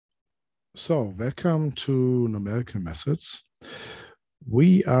So, welcome to numerical methods.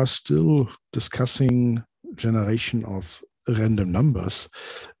 We are still discussing generation of random numbers.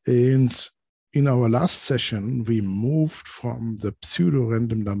 And in our last session, we moved from the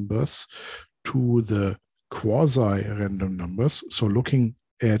pseudo-random numbers to the quasi-random numbers. So looking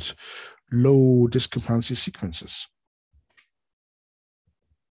at low discrepancy sequences.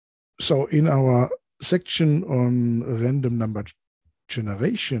 So in our section on random number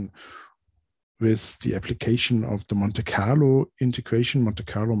generation, with the application of the Monte-Carlo integration,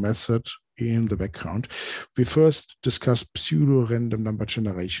 Monte-Carlo method in the background, we first discussed pseudo-random number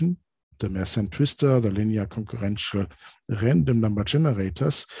generation, the Mersenne twistor, the linear concurrential random number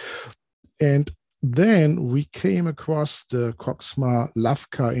generators. And then we came across the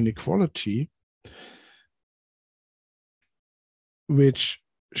Koxma-Lavka inequality, which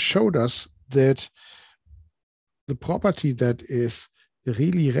showed us that the property that is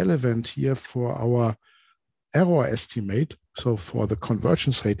really relevant here for our error estimate, so for the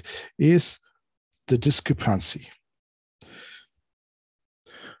convergence rate, is the discrepancy.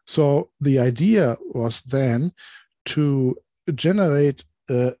 So the idea was then to generate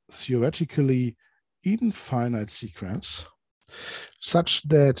a theoretically infinite sequence such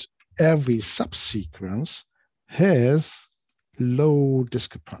that every subsequence has low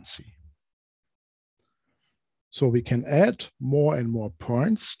discrepancy. So we can add more and more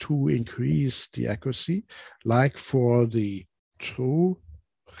points to increase the accuracy, like for the true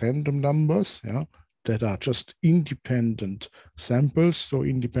random numbers, that are just independent samples, so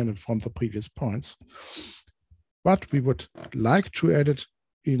independent from the previous points. But we would like to add it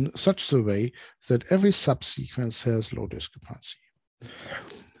in such a way that every subsequence has low discrepancy.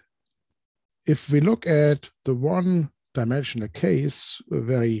 If we look at the one-dimensional case, a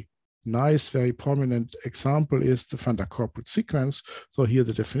very nice, very prominent example is the Van-der-Corput sequence. So here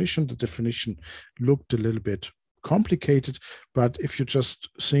the definition looked a little bit complicated, but if you just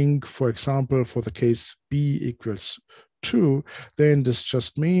think, for example, for the case B equals 2, then this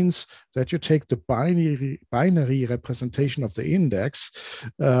just means that you take the binary representation of the index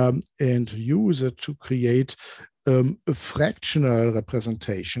and use it to create a fractional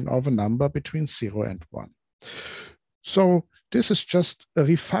representation of a number between 0 and 1. So this is just a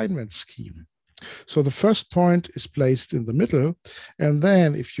refinement scheme. So the first point is placed in the middle. And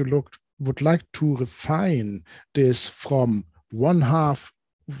then if you would like to refine this from 1/2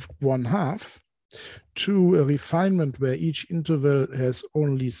 to a refinement where each interval has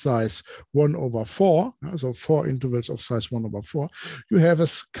only size 1/4, so 4 intervals of size 1/4, you have a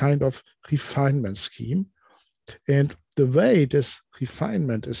kind of refinement scheme. And the way this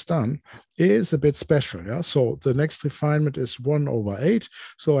refinement is done is a bit special. So the next refinement is 1/8.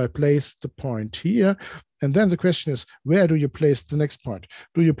 So I place the point here. And then the question is, where do you place the next point?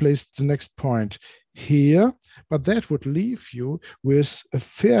 Do you place the next point here? But that would leave you with a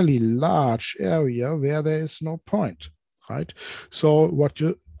fairly large area where there is no point, right? So what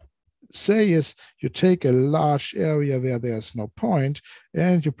you say is you take a large area where there's no point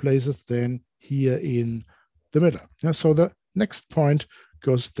and you place it then here in the middle. So the next point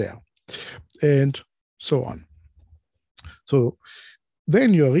goes there, and so on. So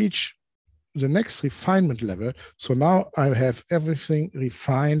then you reach the next refinement level. So now I have everything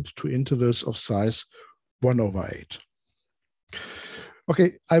refined to intervals of size 1/8.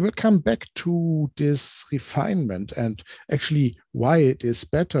 Okay, I will come back to this refinement and actually why it is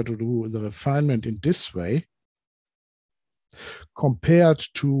better to do the refinement in this way compared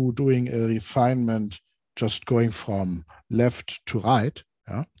to doing a refinement just going from left to right.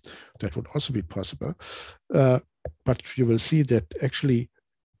 That would also be possible. But you will see that actually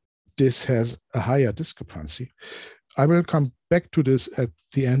this has a higher discrepancy. I will come back to this at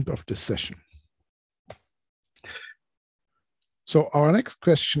the end of this session. So our next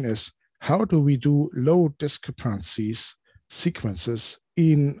question is, how do we do low discrepancies sequences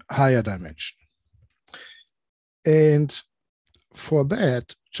in higher dimension? And for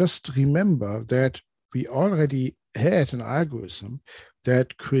that, just remember that we already had an algorithm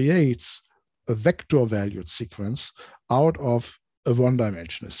that creates a vector-valued sequence out of a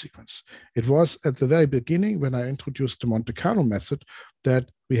one-dimensional sequence. It was at the very beginning when I introduced the Monte-Carlo method that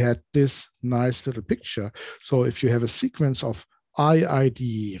we had this nice little picture. So if you have a sequence of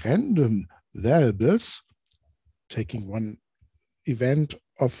IID random variables, taking one event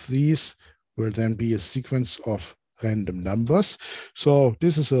of these will then be a sequence of random numbers. So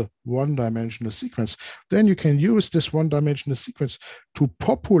this is a one-dimensional sequence. Then you can use this one-dimensional sequence to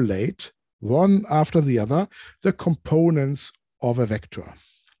populate one after the other the components of a vector.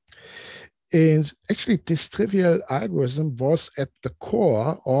 And actually this trivial algorithm was at the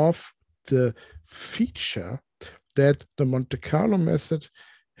core of the feature that the Monte-Carlo method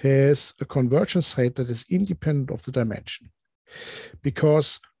has a convergence rate that is independent of the dimension,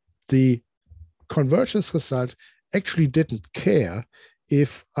 because the convergence result actually didn't care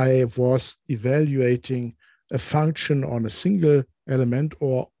if I was evaluating a function on a single element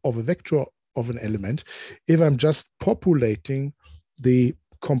or of a vector of an element, if I'm just populating the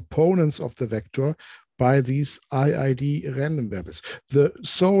components of the vector by these IID random variables. The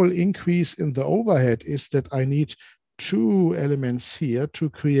sole increase in the overhead is that I need two elements here to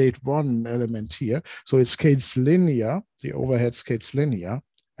create one element here. So it scales linear, the overhead scales linear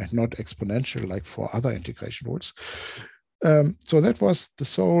and not exponential like for other integration rules. So that was the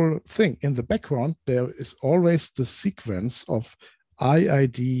sole thing. In the background, there is always the sequence of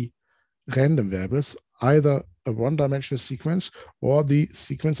IID random variables, either a one-dimensional sequence or the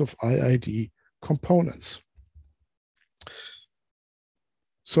sequence of IID components.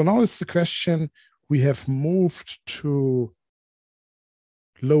 So now it's the question, we have moved to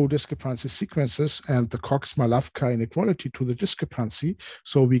low discrepancy sequences and the Cox-Malavka inequality to the discrepancy.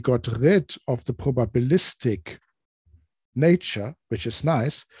 So we got rid of the probabilistic nature, which is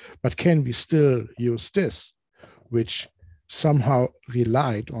nice, but can we still use this, which somehow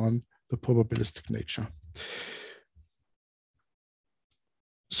relied on the probabilistic nature?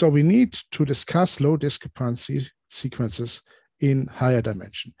 So we need to discuss low discrepancy sequences in higher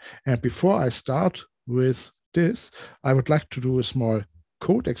dimension. And before I start with this, I would like to do a small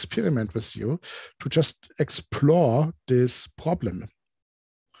code experiment with you to just explore this problem.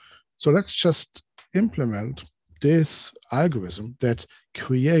 So let's just implement this algorithm that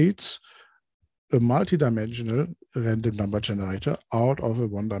creates a multidimensional random number generator out of a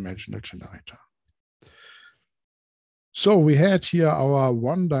one-dimensional generator. So we had here our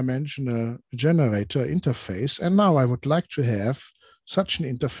one-dimensional generator interface, and now I would like to have such an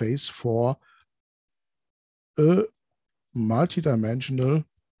interface for a multidimensional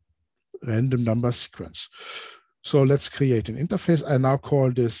random number sequence. So let's create an interface. I now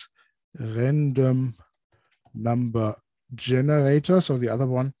call this random number generator. So the other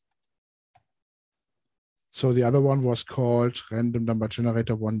one was called random number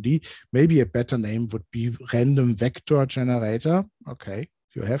generator 1D. Maybe a better name would be random vector generator. Okay,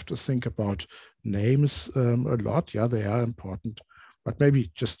 you have to think about names a lot. Yeah, they are important, but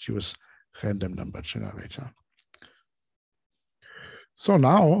maybe just use random number generator. So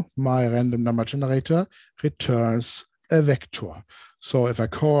now my random number generator returns a vector. So if I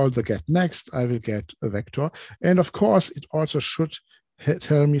call the get next, I will get a vector. And of course, it also should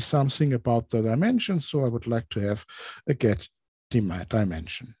tell me something about the dimension. So I would like to have a get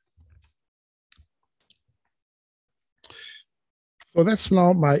dimension. So that's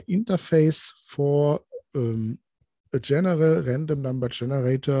now my interface for a general random number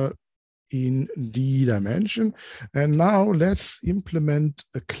generator in D dimension. And now let's implement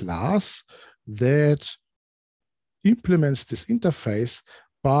a class that implements this interface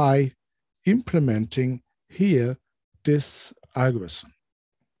by implementing here this algorithm.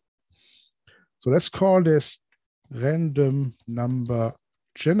 So let's call this random number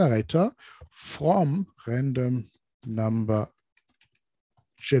generator from random number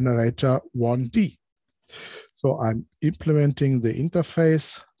generator 1D. So I'm implementing the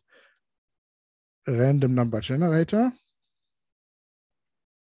interface random number generator.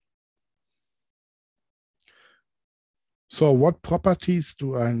 So what properties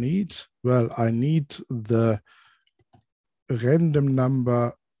do I need? Well, I need the random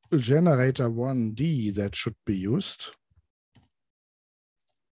number generator 1D that should be used.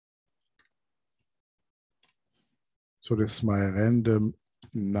 So this is my random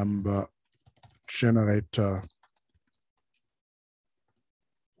number generator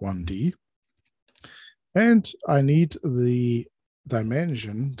 1D. And I need the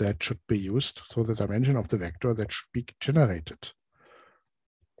dimension that should be used, so the dimension of the vector that should be generated.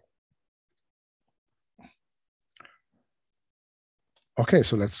 Okay,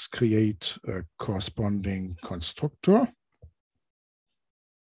 so let's create a corresponding constructor.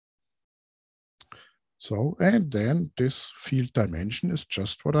 So, and then this field dimension is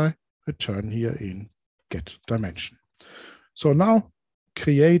just what I return here in get dimension. So now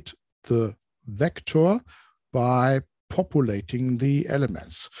create the vector by populating the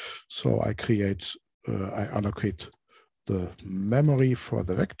elements. So I allocate the memory for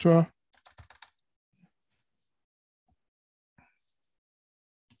the vector.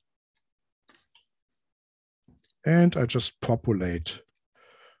 And I just populate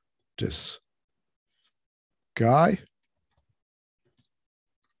this guy.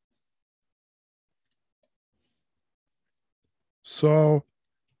 So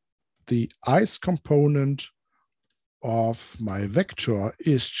the ith component of my vector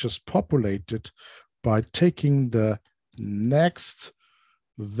is just populated by taking the next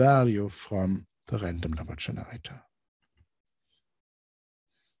value from the random number generator.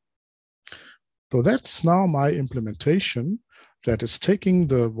 So that's now my implementation that is taking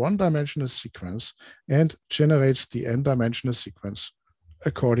the one-dimensional sequence and generates the n-dimensional sequence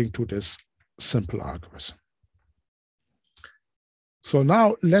according to this simple algorithm. So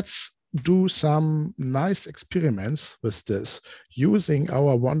now let's do some nice experiments with this using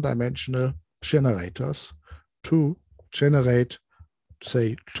our one-dimensional generators to generate,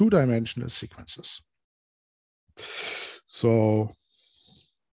 say, two-dimensional sequences. So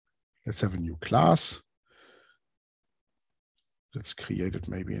let's have a new class. Let's create it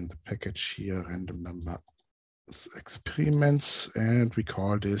maybe in the package here, random number experiments, and we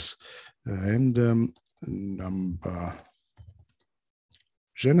call this random number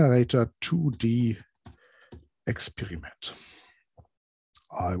generator 2D experiment.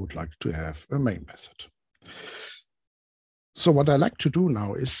 I would like to have a main method. So what I like to do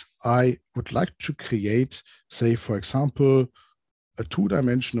now is I would like to create, say, for example, a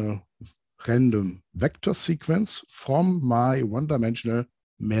two-dimensional random vector sequence from my one-dimensional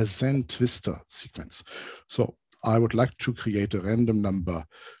Mersenne twister sequence. So I would like to create a random number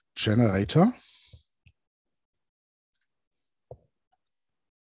generator.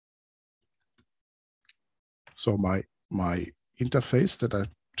 So my interface that I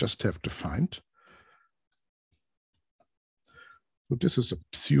just have defined. So this is a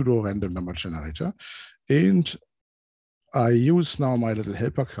pseudo random number generator. And I use now my little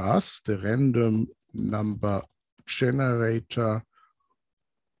helper class, the random number generator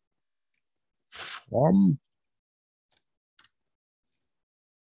from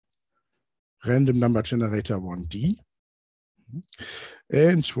random number generator 1D.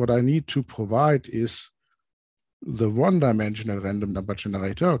 And what I need to provide is the one-dimensional random number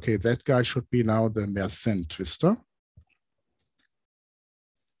generator. Okay, that guy should be now the Mersenne twister.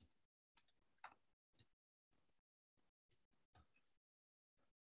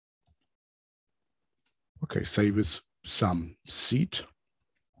 Okay, say with some seed.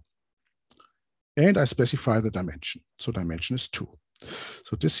 And I specify the dimension. So dimension is 2.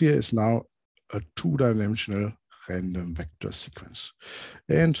 So this here is now a two-dimensional random vector sequence.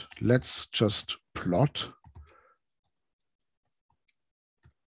 And let's just plot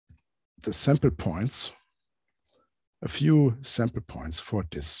the sample points, a few sample points for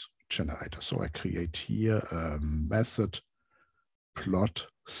this generator. So I create here a method plot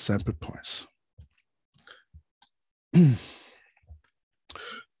sample points.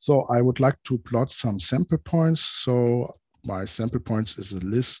 So I would like to plot some sample points. So my sample points is a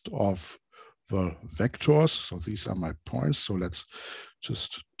list of the vectors. So these are my points. So let's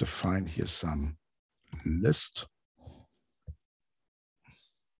just define here some list.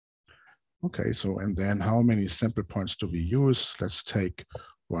 Okay, so and then how many sample points do we use? Let's take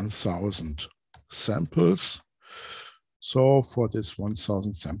 1,000 samples. So for this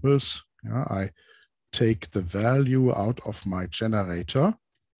 1,000 samples, I take the value out of my generator.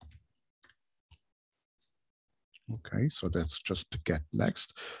 Okay, so that's just the get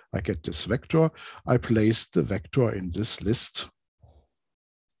next. I get this vector. I place the vector in this list.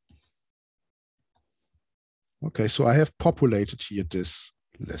 Okay, so I have populated here this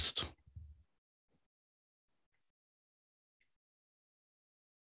list.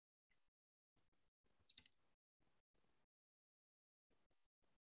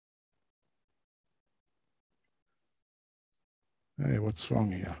 Hey, what's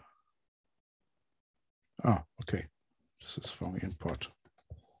wrong here? Ah, okay. This is wrong import.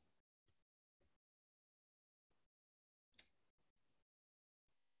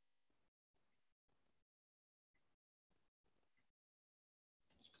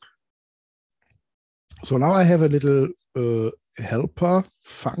 So now I have a little helper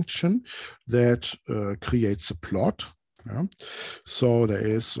function that creates a plot. Yeah. So there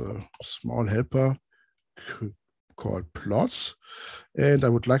is a small helper called plots, and I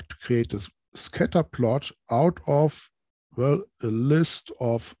would like to create a scatter plot out of, well, a list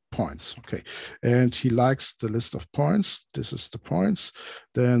of points. Okay, and he likes the list of points. This is the points.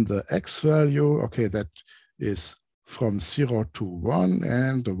 Then the x value, okay, that is from 0 to 1,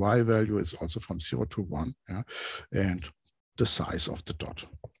 and the y value is also from 0 to 1, yeah? And the size of the dot.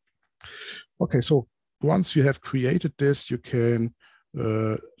 Okay, so once you have created this, you can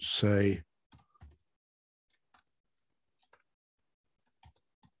say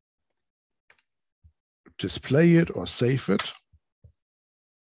display it or save it.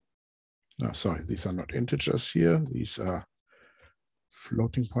 No, sorry, these are not integers here. These are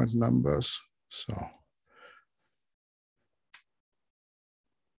floating point numbers. So,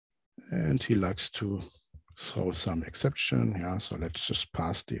 and he likes to throw some exception. Yeah, so let's just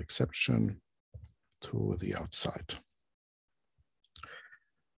pass the exception to the outside.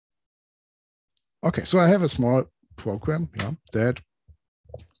 Okay, so I have a small program, yeah, that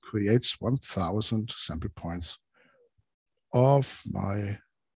creates 1000 sample points of my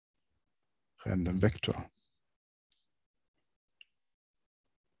random vector.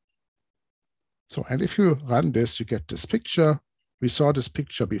 So, and if you run this, you get this picture. We saw this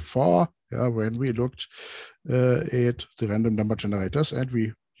picture before, yeah, when we looked at the random number generators, and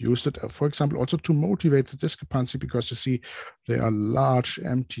we used it, for example, also to motivate the discrepancy, because you see there are large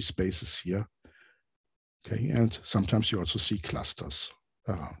empty spaces here. Okay, and sometimes you also see clusters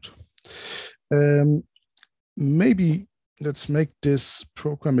around. Maybe let's make this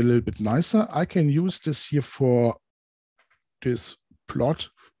program a little bit nicer. I can use this here for this plot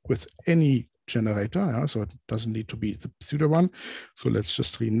with any generator, yeah? So it doesn't need to be the pseudo one. So let's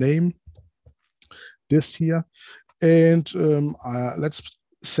just rename this here, and let's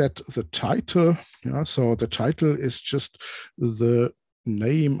set the title. Yeah? So the title is just the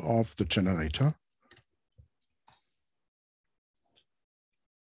name of the generator.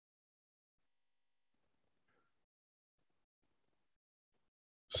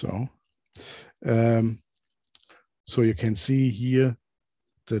 So, so you can see here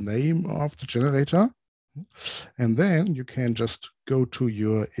the name of the generator, and then you can just go to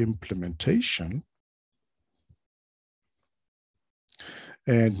your implementation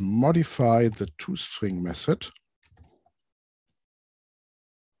and modify the toString method.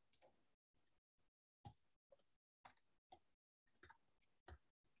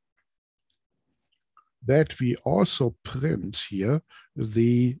 That we also print here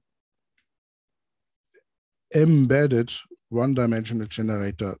the embedded one-dimensional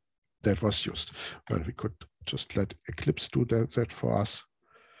generator that was used. Well, we could just let Eclipse do that for us.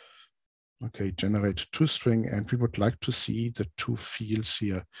 Okay, generate toString, and we would like to see the two fields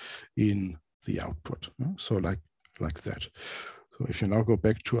here in the output. So like that. So if you now go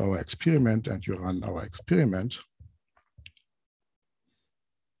back to our experiment and you run our experiment,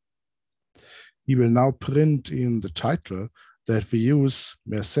 he will now print in the title that we use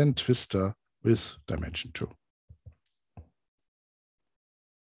Mersenne twister with dimension 2.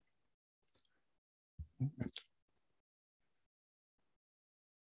 And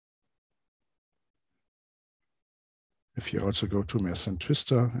if you also go to Mersenne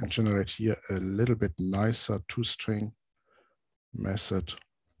twister and generate here a little bit nicer toString method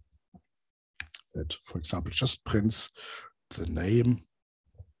that, for example, just prints the name.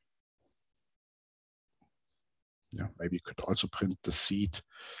 Yeah, maybe you could also print the seed.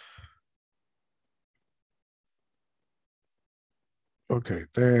 Okay,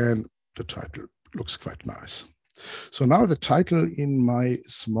 then the title looks quite nice. So now the title in my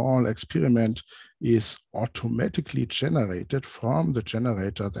small experiment is automatically generated from the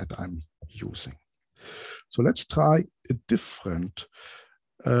generator that I'm using. So let's try a different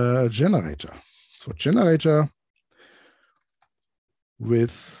generator. So generator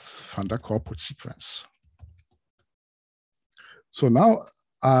with Van-der-Corput sequence. So now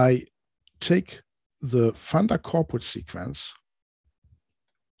I take the Van-der-Corput sequence.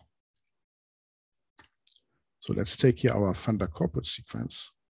 So let's take here our Van-der-Corput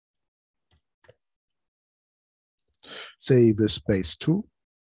sequence. Say with base 2,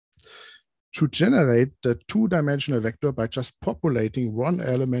 to generate the two-dimensional vector by just populating one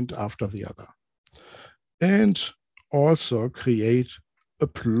element after the other. And also create a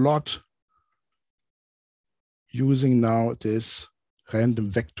plot using now this random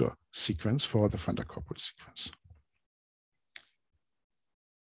vector sequence for the Van-der-Corput sequence.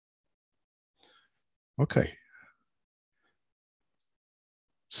 Okay.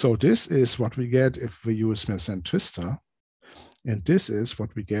 So this is what we get if we use Mersenne twister. And this is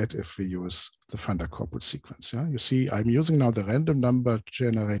what we get if we use the Van-der-Corput sequence. Yeah? You see, I'm using now the random number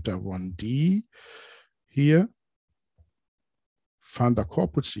generator 1D here,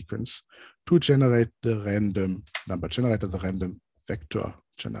 Van-der-Corput sequence, to generate the random number generator, the random vector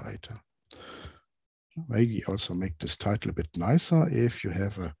generator. Maybe also make this title a bit nicer if you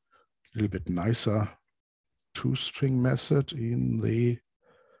have a little bit nicer toString method in the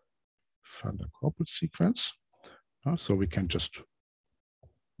Van-der-Corput sequence. So we can just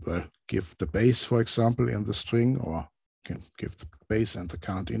give the base, for example, in the string, or can give the base and the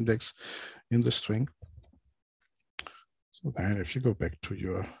current index in the string. So then if you go back to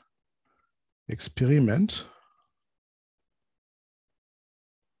your experiment,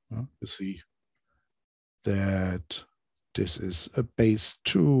 you see that this is a base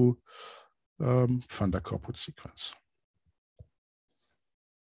 2 Van-der-Corput sequence.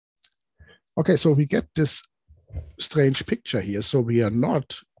 Okay, so we get this strange picture here. So we are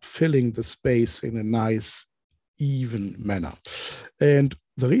not filling the space in a nice, even manner. And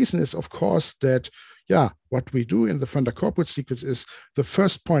the reason is, of course, that, yeah, what we do in the Van-der-Corput sequence is the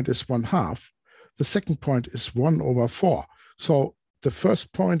first point is 1/2. The second point is 1/4. So the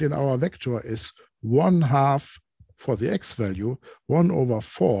first point in our vector is 1/2 for the x value,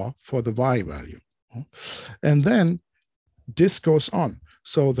 1/4 for the y value. And then this goes on.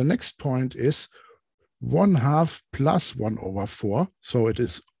 So the next point is 1/2 plus 1/4. So it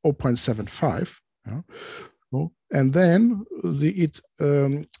is 0.75. Yeah. And then it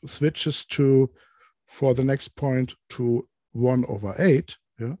switches to, for the next point, to 1/8.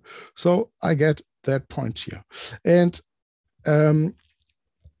 Yeah. So I get that point here. And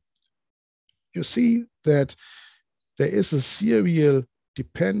you see that there is a serial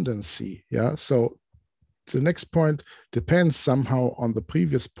dependency. Yeah. So the next point depends somehow on the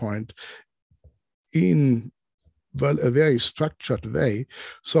previous point in, well, a very structured way,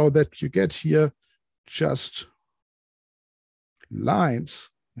 so that you get here just lines,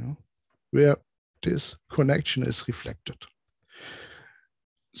 you know, where this connection is reflected.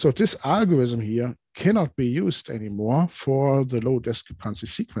 So this algorithm here cannot be used anymore for the low discrepancy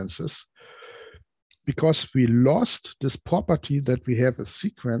sequences, because we lost this property that we have a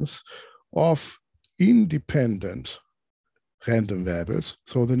sequence of independent random variables.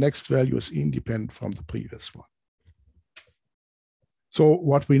 So the next value is independent from the previous one. So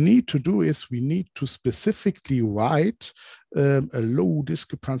what we need to do is we need to specifically write a low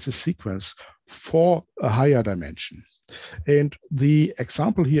discrepancy sequence for a higher dimension. And the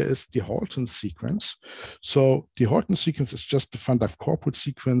example here is the Halton sequence. So the Halton sequence is just the Van-der-Corput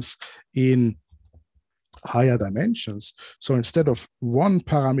sequence in higher dimensions. So instead of one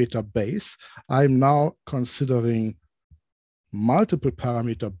parameter base, I'm now considering multiple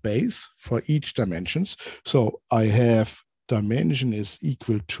parameter base for each dimensions. So I have dimension is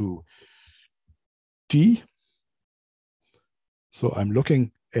equal to d. So I'm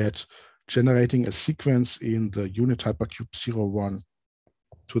looking at generating a sequence in the unit hypercube 0, 1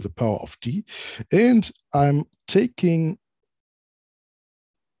 to the power of d. And I'm taking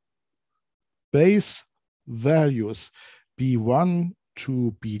base values b1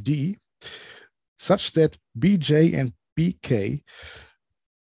 to bd such that bj and bk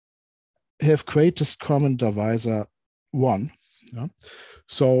have greatest common divisor 1. Yeah?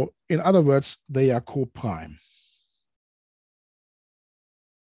 So in other words, they are co-prime.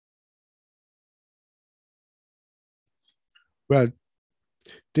 Well,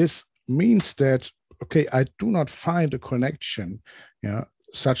 this means that, okay, I do not find a connection, yeah,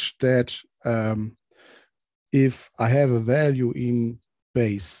 such that if I have a value in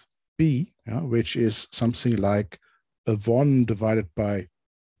base b, yeah, which is something like a 1 divided by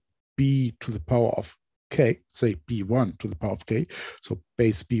b to the power of k, say b1 to the power of k, so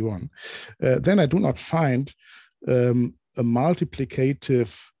base b1, then I do not find a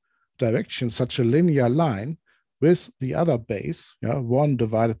multiplicative direction, such a linear line with the other base, yeah, 1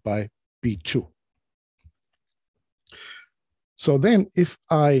 divided by b2. So then if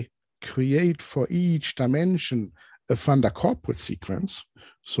I create for each dimension a Van-der-Corput sequence,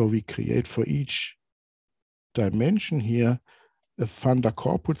 so we create for each dimension here a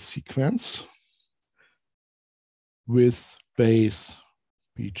Van-der-Corput sequence with base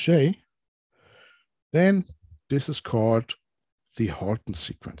bj, then this is called the Halton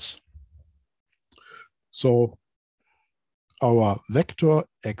sequence. So our vector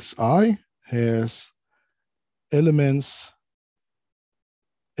xi has elements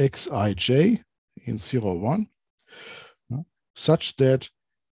xij in 0, 1, such that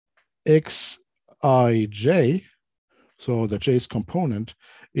xij, so the j's component,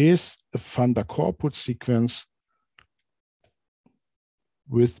 is a Van-der-Corput sequence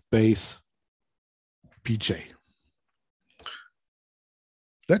with base bj.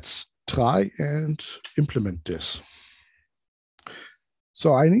 Let's try and implement this.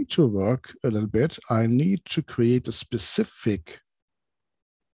 So I need to work a little bit. I need to create a specific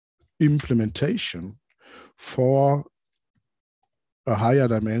implementation for a higher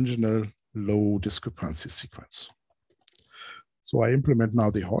dimensional low discrepancy sequence. So I implement now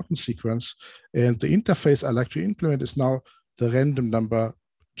the Halton sequence, and the interface I like to implement is now the random number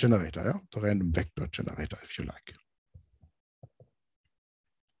generator, yeah? The random vector generator, if you like.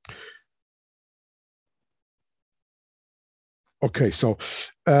 Okay, so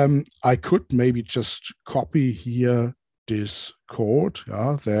I could maybe just copy here this code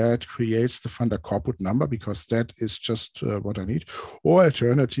that creates the Van-der-Corput number, because that is just what I need. Or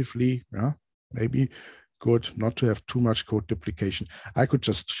alternatively, maybe good not to have too much code duplication. I could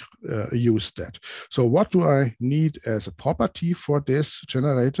just use that. So what do I need as a property for this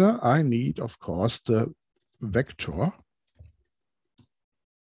generator? I need, of course, the vector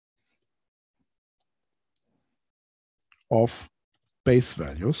of base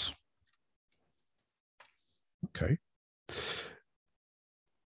values. Okay.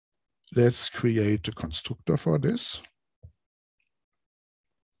 Let's create a constructor for this.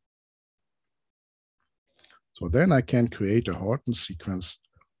 So then I can create a Halton sequence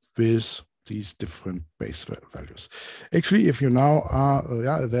with these different base values. Actually, if you now are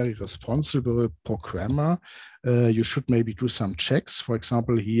a very responsible programmer, you should maybe do some checks. For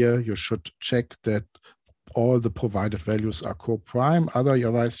example, here you should check that all the provided values are co-prime.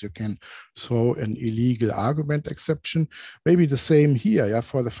 Otherwise, you can throw an illegal argument exception. Maybe the same here,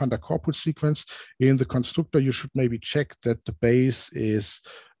 for the Van-der-Corput sequence. In the constructor, you should maybe check that the base is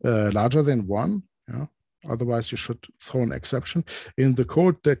larger than 1. Otherwise, you should throw an exception. In the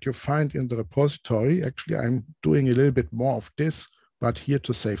code that you find in the repository, actually, I'm doing a little bit more of this, but here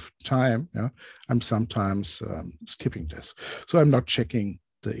to save time, I'm sometimes skipping this. So I'm not checking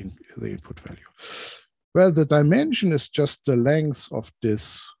the input value. Well, the dimension is just the length of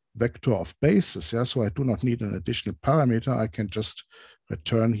this vector of bases. So I do not need an additional parameter. I can just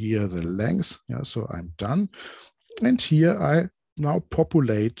return here the length. So I'm done. And here I now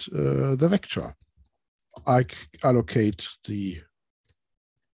populate the vector. I allocate the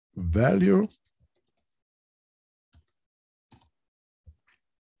value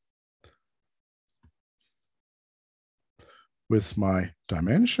with my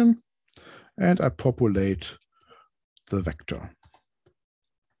dimension, and I populate the vector.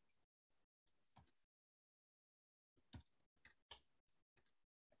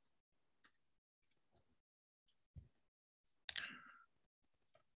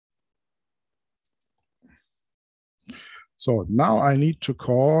 So now I need to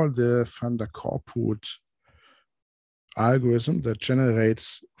call the Van-der-Corput algorithm that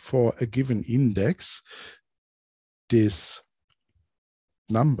generates for a given index this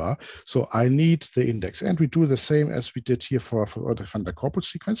number. So I need the index, and we do the same as we did here for the Van-der-Corput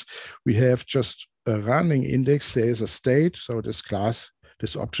sequence. We have just a running index. There is a state. So this class,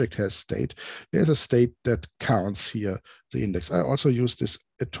 this object has state. There's a state that counts here the index. I also use this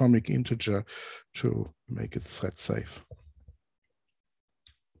atomic integer to make it thread safe.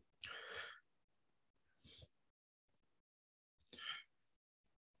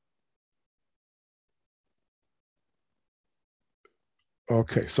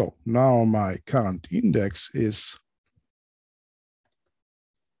 Okay, so now my current index is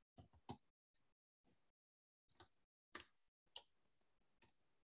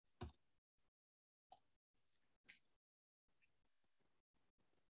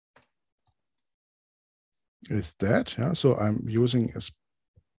that. So I'm using a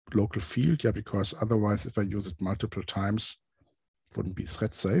local field, because otherwise, if I use it multiple times, it wouldn't be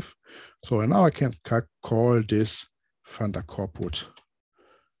thread safe. So now I can call this Van-der-Corput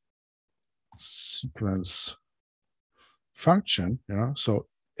sequence function. So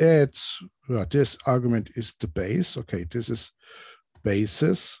add this argument is the base. Okay, this is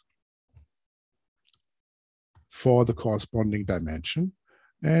basis for the corresponding dimension,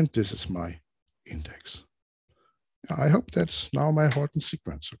 and this is my index. I hope that's now my Halton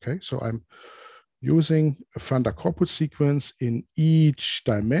sequence. Okay, so I'm using a Van-der-Corput sequence in each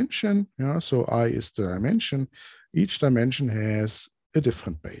dimension. So I is the dimension. Each dimension has a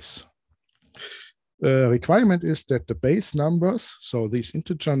different base. Requirement is that the base numbers, so these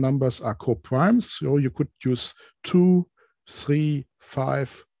integer numbers, are co-primes. So you could use 2, 3,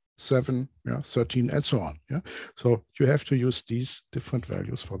 5, 7, 13, and so on. So you have to use these different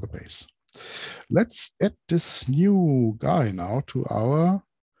values for the base. Let's add this new guy now to our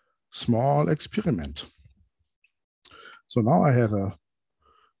small experiment. So now I have a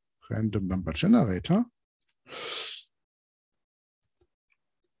random number generator.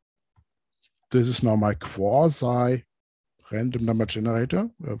 This is now my quasi random number generator,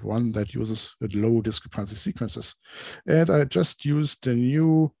 one that uses low discrepancy sequences. And I just used the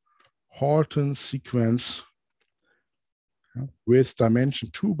new Halton sequence with dimension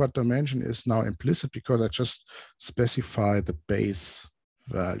 2, but dimension is now implicit because I just specify the base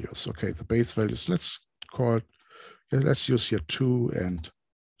values. Okay, the base values, let's use here 2 and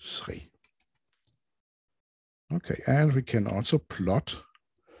 3. Okay, and we can also plot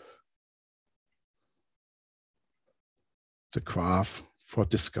the graph for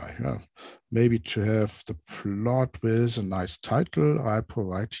this guy. Yeah. Maybe to have the plot with a nice title, I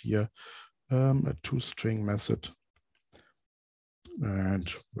provide here a two-string method. And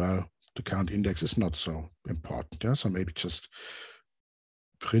well, the current index is not so important. Yeah? So maybe just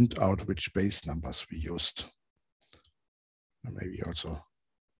print out which base numbers we used. And maybe also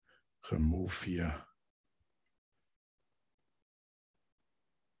remove here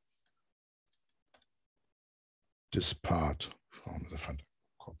this part from the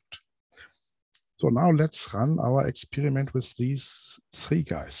Van-der-Corput. So now let's run our experiment with these three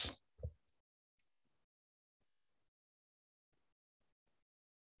guys.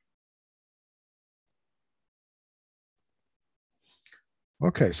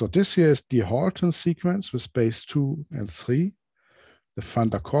 Okay, so this here is the Halton sequence with base 2 and 3, the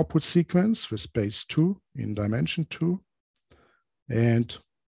Van-der-Corput sequence with base 2 in dimension 2, and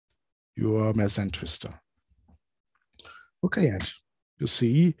your meson twister. Okay, and you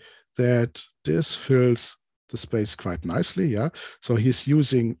see that this fills the space quite nicely, yeah? So he's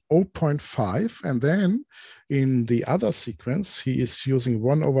using 0.5, and then in the other sequence, he is using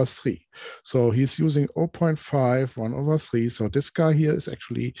 1/3. So he's using 0.5, 1/3. So this guy here is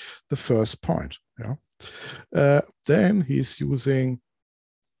actually the first point, yeah? Then he's using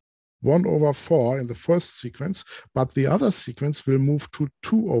 1/4 in the first sequence, but the other sequence will move to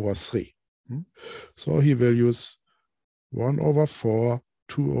 2/3. So he will use 1/4,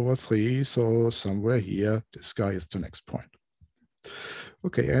 2/3, so somewhere here, this guy is the next point.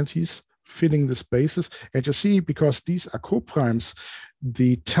 Okay, and he's filling the spaces. And you see, because these are coprimes,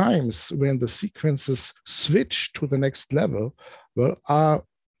 the times when the sequences switch to the next level, well, are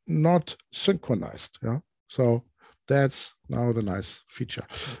not synchronized. Yeah? So that's now the nice feature.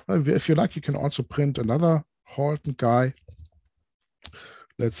 If you like, you can also print another Halton guy.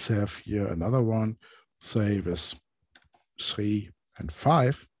 Let's have here another one, say with 3 and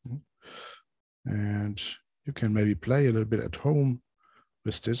 5, and you can maybe play a little bit at home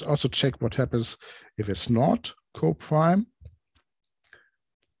with this. Also check what happens if it's not coprime.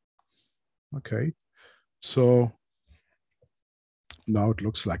 Okay, so now it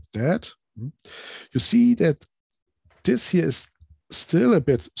looks like that. You see that this here is still a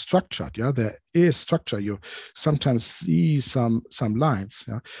bit structured. Yeah, there is structure. You sometimes see some lines,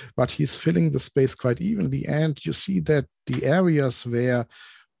 yeah, but he's filling the space quite evenly, and you see that the areas where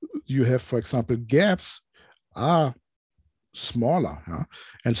you have, for example, gaps are smaller. Yeah?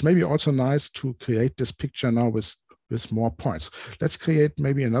 And it's maybe also nice to create this picture now with more points. Let's create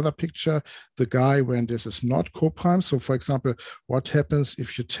maybe another picture, the guy when this is not coprime. So for example, what happens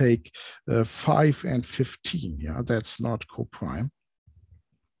if you take 5 and 15? Yeah, that's not coprime.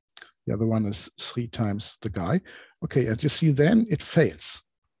 The other one is 3 times the guy. Okay, and you see then it fails.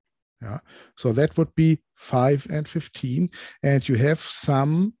 Yeah, so that would be 5 and 15, and you have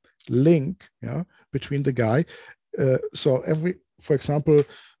some link, yeah, between the guy. So for example,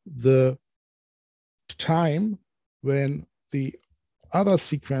 the time when the other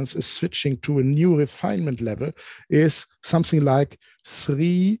sequence is switching to a new refinement level is something like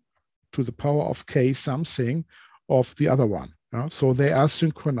 3 to the power of k something of the other one. Yeah? So they are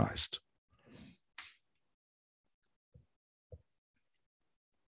synchronized.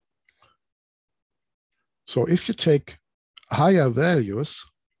 So if you take higher values,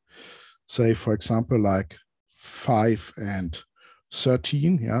 say, for example, like 5 and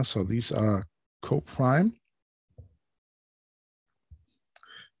 13, yeah, so these are coprime,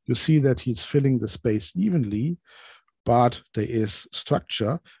 you see that he's filling the space evenly, but there is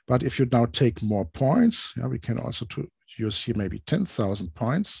structure. But if you now take more points, yeah, we can also use here maybe 10,000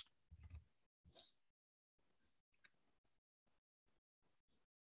 points.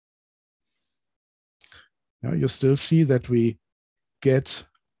 Yeah, you still see that we get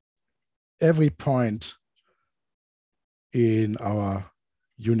every point in our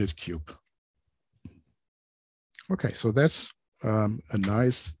unit cube. Okay, so that's a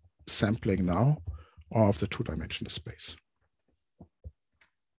nice sampling now of the two-dimensional space.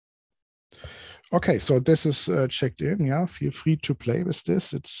 Okay, so this is checked in. Yeah, feel free to play with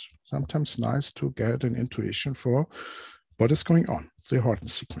this. It's sometimes nice to get an intuition for what is going on, the Halton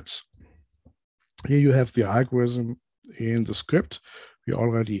sequence. Here you have the algorithm in the script. We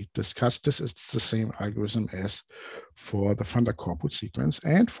already discussed this. It's the same algorithm as for the Van-der-Corput sequence.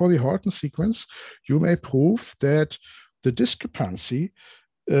 And for the Halton sequence, you may prove that the discrepancy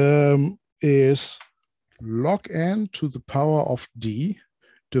is log n to the power of d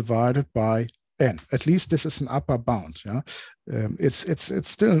divided by n. At least this is an upper bound. Yeah, it's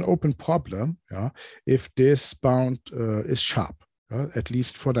still an open problem. Yeah, if this bound is sharp, at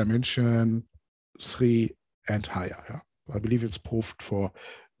least for dimension 3 and higher. Yeah? I believe it's proved for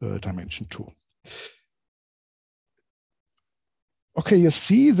dimension 2. Okay, you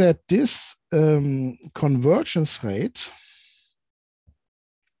see that this convergence rate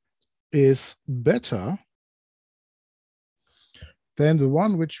is better than the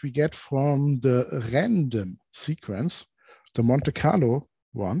one which we get from the random sequence, the Monte-Carlo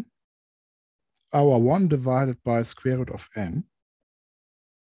one, our 1 divided by square root of n,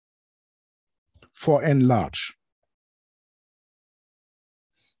 for n large.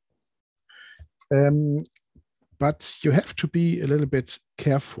 But you have to be a little bit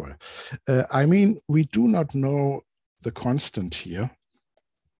careful. I mean, we do not know the constant here.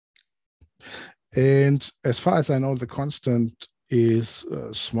 And as far as I know, the constant is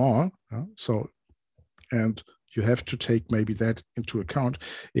small. And you have to take maybe that into account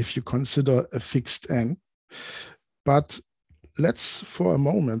if you consider a fixed n. But let's, for a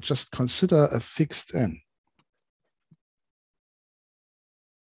moment, just consider a fixed n.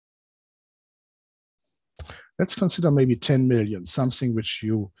 Let's consider maybe 10 million, something which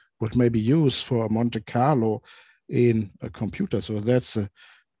you would maybe use for Monte Carlo in a computer. So that's a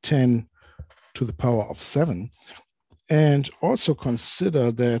 10 to the power of 7. And also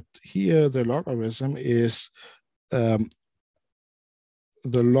consider that here the logarithm is the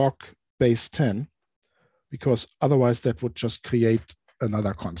log base 10, because otherwise that would just create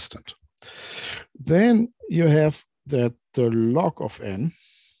another constant. Then you have that the log of n,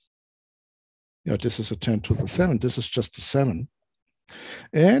 this is a 10 to the 7, this is just a 7.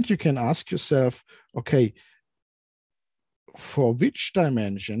 And you can ask yourself, okay, for which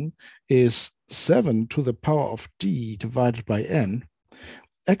dimension is 7 to the power of d divided by n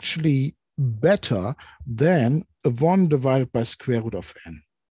actually better than a 1 divided by square root of n?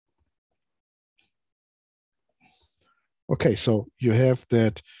 Okay, so you have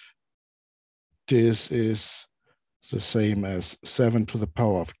that this is the same as 7 to the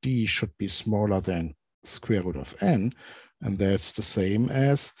power of d should be smaller than square root of n, and that's the same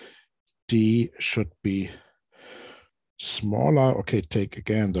as d should be smaller. Okay, take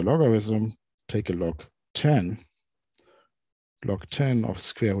again the logarithm, take a log 10 of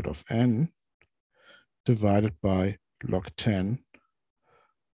square root of n divided by log 10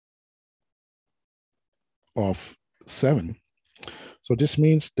 of 7. So this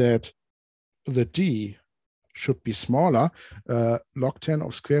means that the d should be smaller. Log 10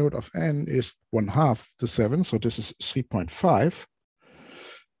 of square root of n is 1/2 the 7, so this is 3.5.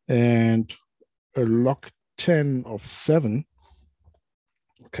 And a log 10 of 7,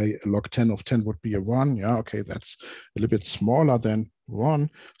 okay, a log 10 of 10 would be a 1. Yeah, okay, that's a little bit smaller than 1.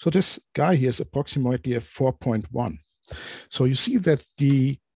 So this guy here is approximately a 4.1. So you see that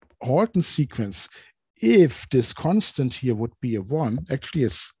the Halton sequence, if this constant here would be a 1, actually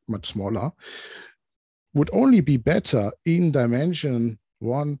it's much smaller, would only be better in dimension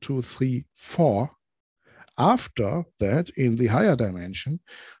 1, 2, 3, 4. After that, in the higher dimension,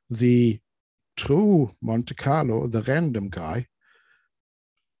 the true Monte Carlo, the random guy,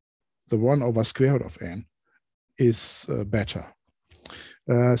 the 1 over square root of n, is better.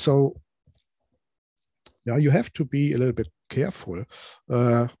 So yeah, you have to be a little bit careful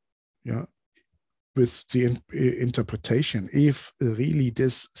with the interpretation, if really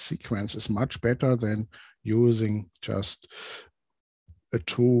this sequence is much better than using just a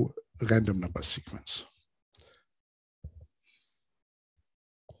true random number sequence.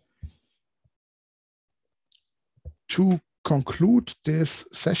 To conclude this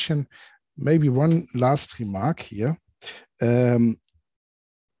session, maybe one last remark here.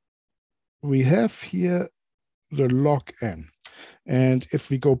 We have here the log n. And if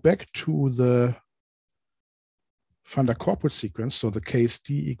we go back to the Van-der-Corput sequence, so the case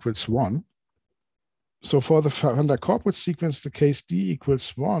d equals 1. So for the Van-der-Corput sequence, the case d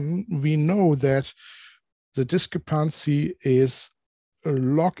equals 1, we know that the discrepancy is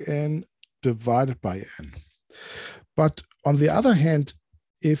log n divided by n. But on the other hand,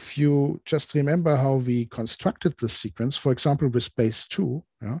 if you just remember how we constructed the sequence, for example, with base 2,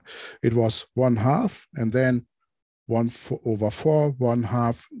 it was 1/2 and then 1/4,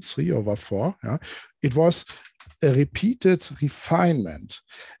 1/2, 3/4. It was a repeated refinement.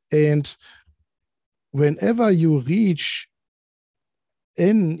 And whenever you reach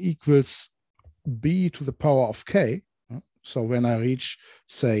n equals b to the power of k, so when I reach,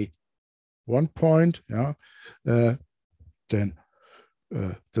 say, 1 point, then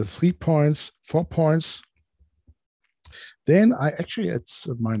the 3 points, 4 points, then it's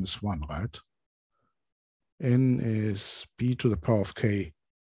 -1, right? N is b to the power of k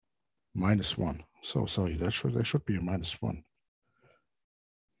 -1. So sorry, there should be a -1.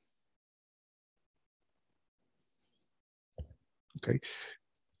 Okay.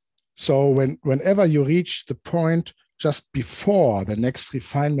 So whenever you reach the point just before the next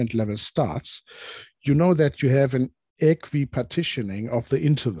refinement level starts, you know that you have an equipartitioning of the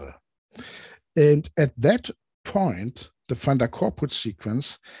interval. And at that point, the Van-der-Corput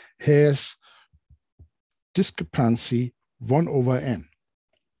sequence has discrepancy 1 over n.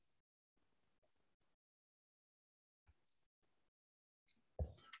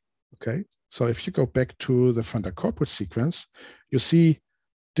 Okay, so if you go back to the Van-der-Corput sequence, you see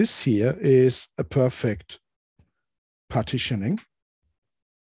this here is a perfect partitioning.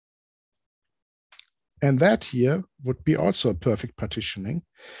 And that here would be also a perfect partitioning.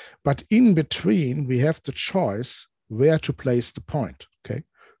 But in between, we have the choice where to place the point, okay?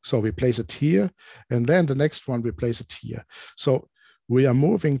 So we place it here, and then the next one, we place it here. So we are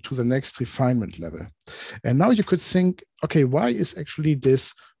moving to the next refinement level. And now you could think, okay, why is actually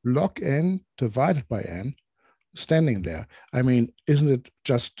this log n divided by n standing there? I mean, isn't it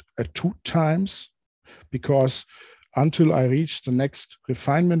just a 2 times? Because until I reach the next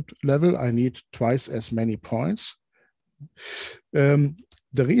refinement level, I need twice as many points. The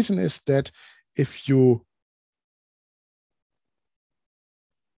reason is that if you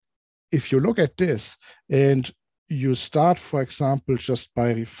look at this and you start, for example, just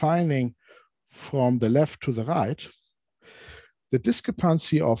by refining from the left to the right, the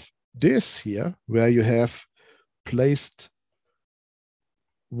discrepancy of this here, where you have placed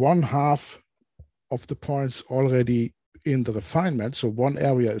 1/2 of the points already in the refinement, so one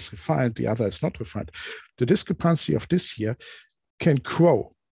area is refined, the other is not refined, the discrepancy of this here can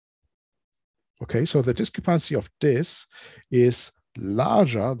grow. Okay, so the discrepancy of this is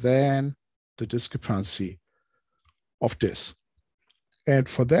larger than the discrepancy of this. And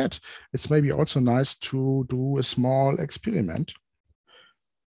for that, it's maybe also nice to do a small experiment.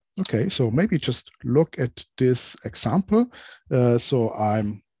 Okay, so maybe just look at this example. So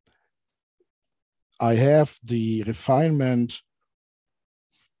I have the refinement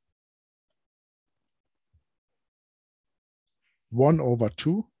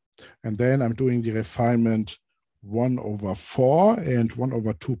 (1/2), and then I'm doing the refinement 1/4 and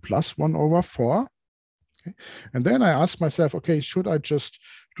 1/2 plus 1/4. Okay. And then I ask myself, okay, should I just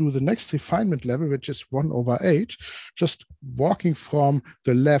do the next refinement level, which is 1/8, just walking from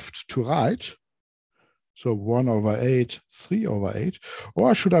the left to right? So 1/8, 3/8,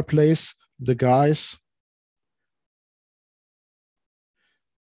 or should I place the guys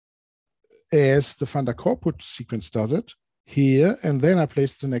as the Van-der-Corput sequence does it here, and then I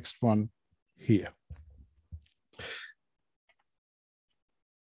place the next one here?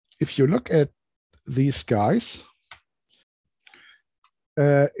 If you look at these guys,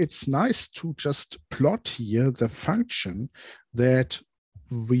 it's nice to just plot here the function that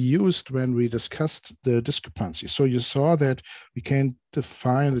we used when we discussed the discrepancy. So you saw that we can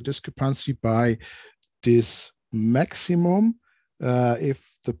define the discrepancy by this maximum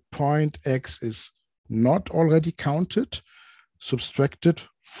if the point x is not already counted, subtracted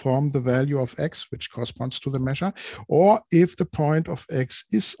from the value of x, which corresponds to the measure, or if the point of x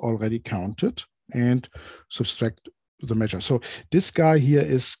is already counted and subtract the measure. So this guy here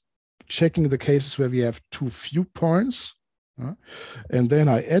is checking the cases where we have too few points, and then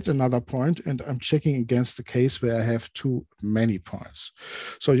I add another point and I'm checking against the case where I have too many points.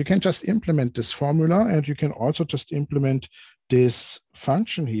 So you can just implement this formula, and you can also just implement this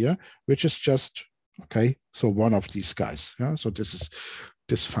function here, which is just, okay, so one of these guys. Yeah? So this is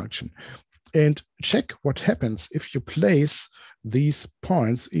this function. And check what happens if you place these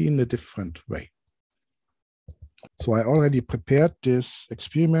points in a different way. So I already prepared this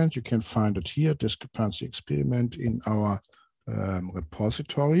experiment. You can find it here, discrepancy experiment, in our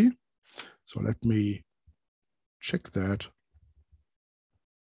repository. So let me check that.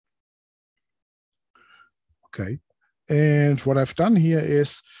 Okay. And what I've done here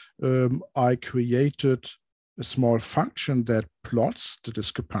is I created a small function that plots the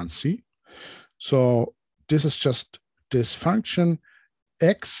discrepancy. So this is just this function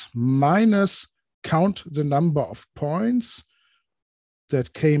x minus count the number of points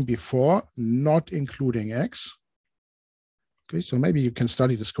that came before, not including x. Okay, so maybe you can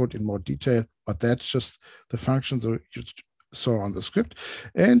study this code in more detail, but that's just the function that you saw on the script.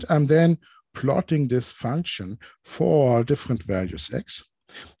 And I'm then plotting this function for different values x.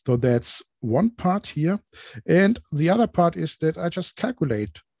 So that's one part here. And the other part is that I just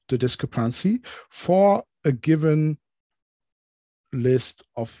calculate the discrepancy for a given list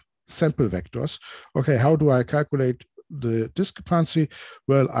of sample vectors. Okay, how do I calculate the discrepancy?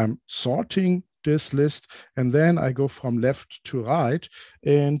 Well, I'm sorting this list, and then I go from left to right,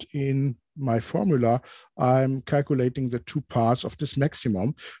 and in my formula, I'm calculating the two parts of this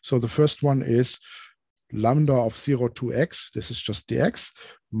maximum. So the first one is lambda of 0 to x, this is just the x,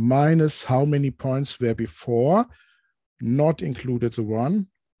 minus how many points were before, not included the one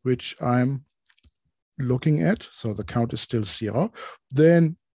which I'm looking at, so the count is still 0,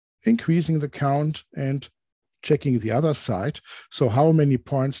 then increasing the count and checking the other side. So how many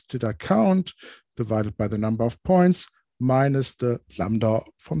points did I count divided by the number of points minus the lambda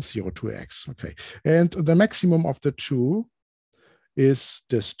from 0 to x. Okay, and the maximum of the two is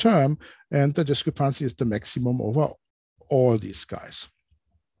this term, and the discrepancy is the maximum over all these guys.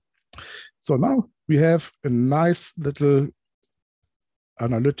 So now we have a nice little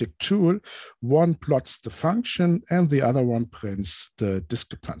analytic tool. One plots the function and the other one prints the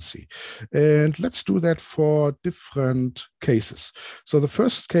discrepancy. And let's do that for different cases. So the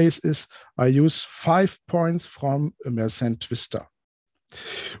first case is I use 5 points from a Mersenne twister,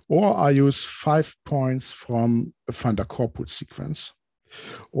 or I use 5 points from a Van-der-Corput sequence,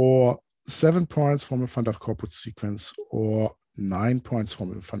 or 7 points from a Van-der-Corput sequence, or 9 points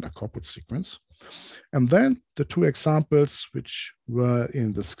from a Van-der-Corput sequence. And then the two examples which were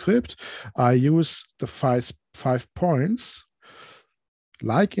in the script, I use the five points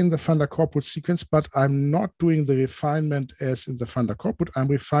like in the Van-der-Corput sequence, but I'm not doing the refinement as in the Van-der-Corput. I'm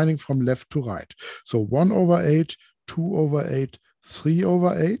refining from left to right. So 1 over 8, 2 over 8, 3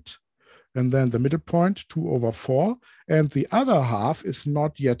 over 8, and then the middle point, 2 over 4, and the other half is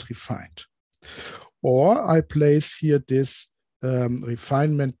not yet refined. Or I place here this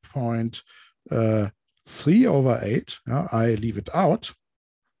refinement point 3 over 8, I leave it out,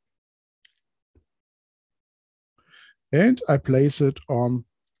 and I place it on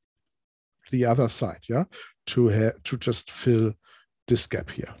the other side, to just fill this gap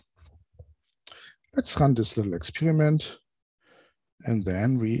here. Let's run this little experiment, and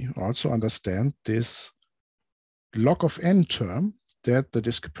then we also understand this log of n term that the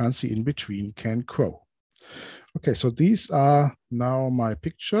discrepancy in between can grow. Okay, so these are now my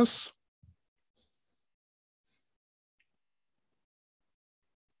pictures.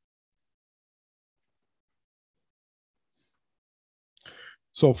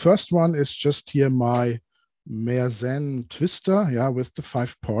 So first one is just here my Mersenne twister, with the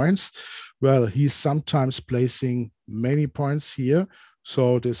 5 points. Well, he's sometimes placing many points here,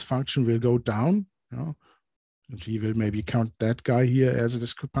 so this function will go down. And he will maybe count that guy here as a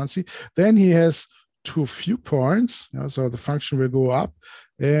discrepancy. Then he has too few points, so the function will go up,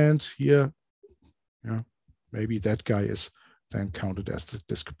 and here, maybe that guy is then counted as the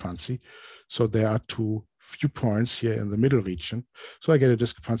discrepancy. So there are too few points here in the middle region. So I get a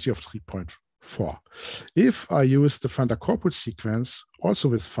discrepancy of 3.4. If I use the Van-der-Corput sequence, also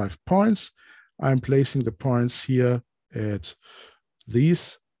with 5 points, I'm placing the points here at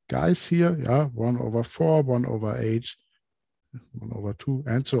these guys here, 1 over 4, 1 over 8, 1 over 2,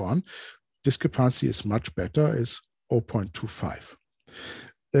 and so on. Discrepancy is much better, is 0.25.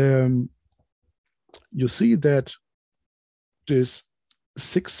 You see that this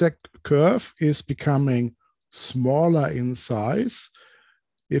zigzag curve is becoming smaller in size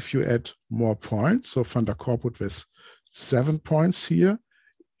if you add more points. So Van-der-Corput with 7 points here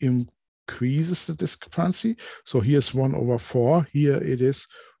increases the discrepancy. So here's 1 over 4. Here it is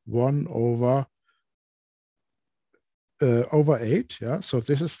 1 over 8. So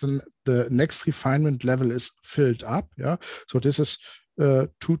this is the next refinement level is filled up. So this is 2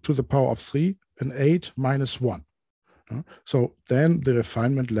 to the power of 3 and 8 minus 1. So then the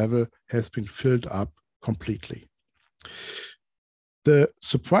refinement level has been filled up completely. The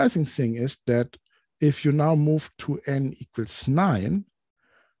surprising thing is that if you now move to n equals 9,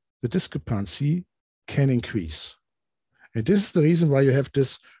 the discrepancy can increase. And this is the reason why you have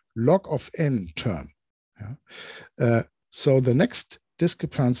this log of n term. So the next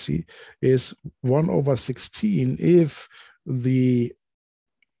discrepancy is 1 over 16 if the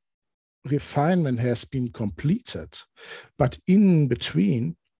refinement has been completed, but in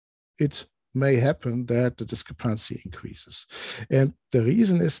between it may happen that the discrepancy increases. And the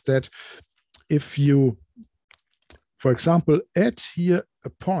reason is that if you, for example, add here a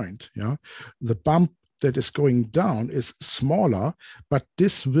point, the bump that is going down is smaller, but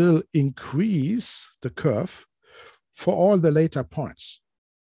this will increase the curve for all the later points.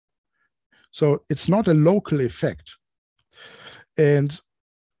 So it's not a local effect. And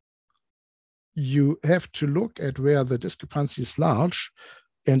you have to look at where the discrepancy is large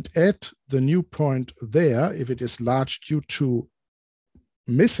and add the new point there if it is large due to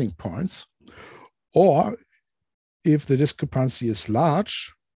missing points, or if the discrepancy is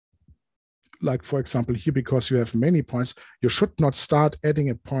large, like for example here, because you have many points, you should not start adding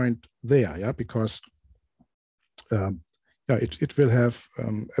a point there, yeah, because yeah, it will have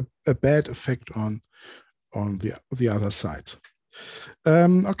a bad effect on the other side.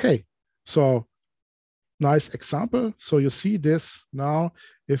 Okay, so nice example. So you see this now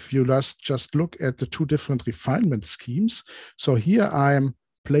if you just look at the two different refinement schemes. So here I'm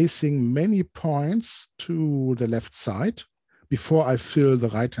placing many points to the left side before I fill the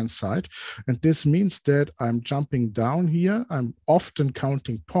right-hand side. And this means that I'm jumping down here. I'm often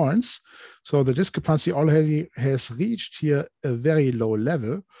counting points. So the discrepancy already has reached here a very low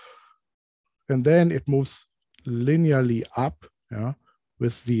level. And then it moves linearly up, yeah,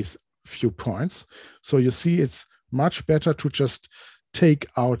 with these few points. So you see it's much better to just take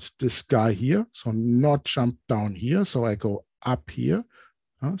out this guy here. So not jump down here. So I go up here.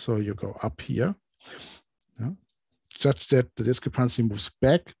 So you go up here. Such that the discrepancy moves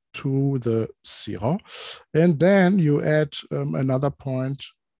back to the 0. And then you add another point,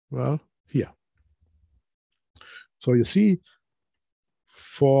 well, here. So you see,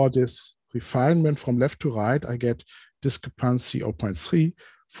 for this refinement from left to right, I get discrepancy 0.3.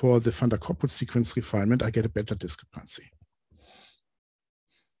 For the Van-der-Corput sequence refinement, I get a better discrepancy.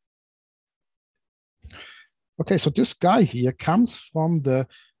 Okay, so this guy here comes from the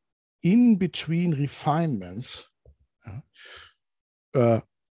in-between refinements,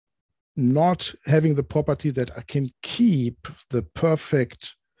 not having the property that I can keep the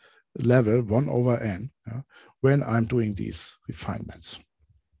perfect level 1 over n when I'm doing these refinements.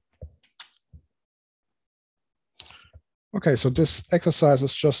 Okay, so this exercise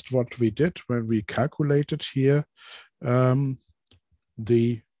is just what we did when we calculated here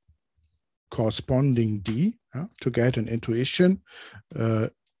the corresponding D to get an intuition.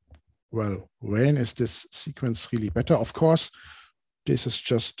 Well, when is this sequence really better? Of course, this is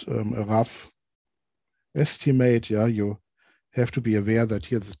just a rough estimate. Yeah, you have to be aware that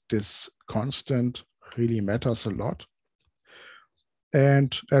here this constant really matters a lot.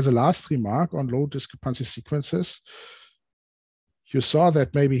 And as a last remark on low discrepancy sequences, you saw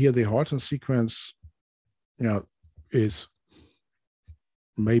that maybe here the Halton sequence, you know, is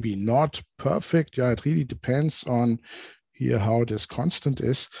maybe not perfect. Yeah, it really depends on here how this constant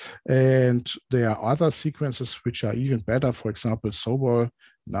is. And there are other sequences which are even better. For example, Sobol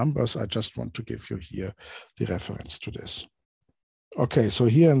numbers. I just want to give you here the reference to this. Okay, so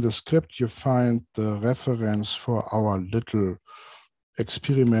here in the script, you find the reference for our little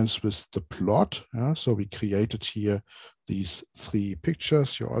experiments with the plot. So we created here these 3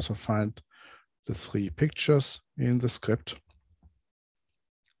 pictures. You also find the 3 pictures in the script.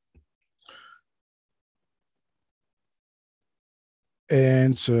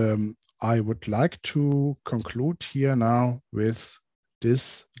 And I would like to conclude here now with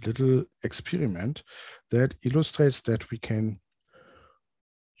this little experiment that illustrates that we can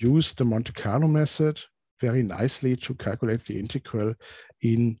use the Monte-Carlo method very nicely to calculate the integral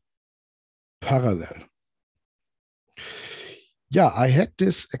in parallel. Yeah, I had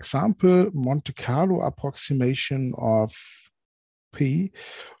this example Monte-Carlo approximation of P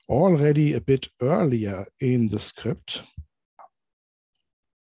already a bit earlier in the script.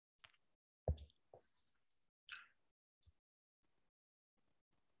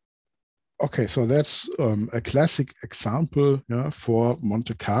 Okay, so that's a classic example, yeah, for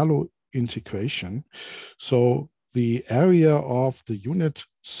Monte-Carlo integration. So the area of the unit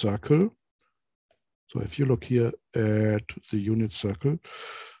circle, so if you look here at the unit circle,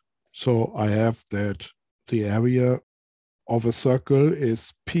 so I have that the area of a circle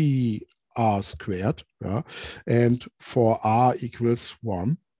is p r squared, yeah, and for r equals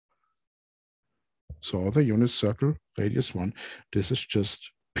 1, so the unit circle radius 1, this is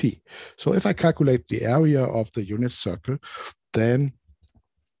just P. So if I calculate the area of the unit circle, then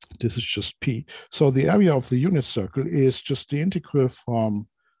this is just P. So the area of the unit circle is just the integral from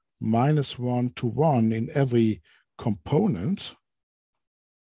 -1 to 1 in every component.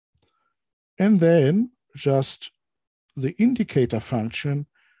 And then just the indicator function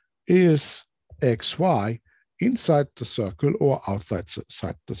is xy inside the circle or outside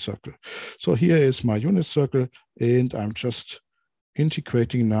the circle. So here is my unit circle, and I'm just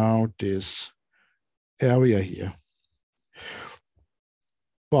integrating now this area here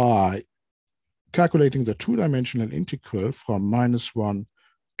by calculating the 2-dimensional integral from -1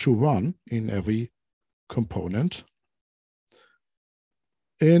 to 1 in every component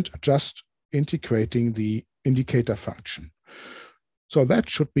and just integrating the indicator function. So that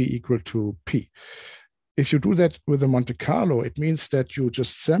should be equal to P. If you do that with a Monte-Carlo, it means that you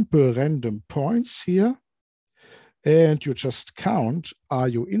just sample random points here, and you just count, are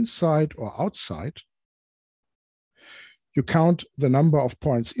you inside or outside? You count the number of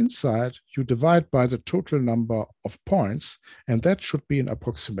points inside, you divide by the total number of points, and that should be an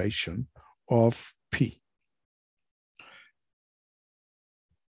approximation of P.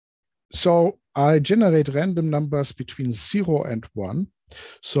 So I generate random numbers between 0 and 1.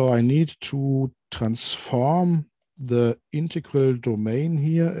 So I need to transform the integral domain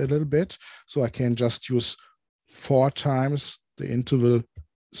here a little bit. So I can just use 4 times the interval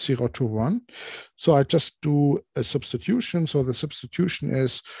 0 to 1. So I just do a substitution. So the substitution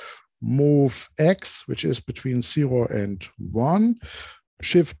is move x, which is between 0 and 1,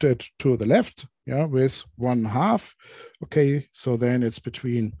 shifted to the left, yeah, with 1/2. Okay, so then it's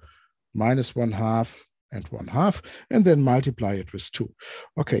between -1/2 and 1/2, and then multiply it with 2.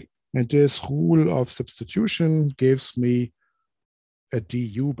 Okay, and this rule of substitution gives me a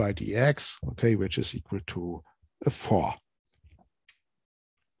du by dx, okay, which is equal to a 4.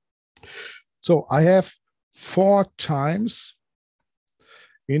 So I have 4 times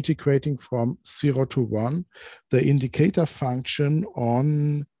integrating from 0 to 1, the indicator function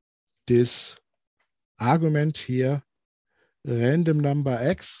on this argument here, random number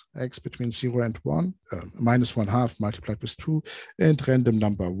x between 0 and 1, -1/2 multiplied with 2, and random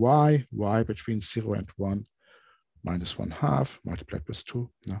number y between 0 and 1, -1/2 multiplied with 2.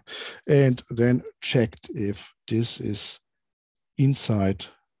 No. And then checked if this is inside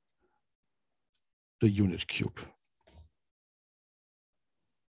the unit cube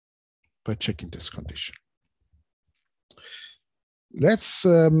by checking this condition. Let's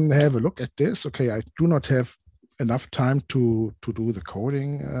have a look at this. Okay, I do not have enough time to do the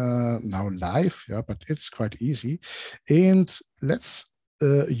coding now live, yeah, but it's quite easy. And let's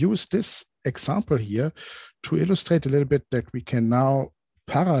use this example here to illustrate a little bit that we can now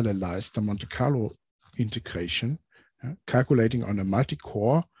parallelize the Monte-Carlo integration, calculating on a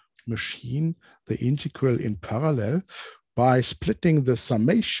multi-core machine the integral in parallel by splitting the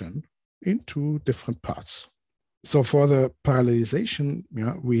summation into different parts. So for the parallelization,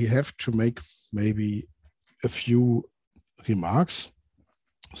 yeah, we have to make maybe a few remarks.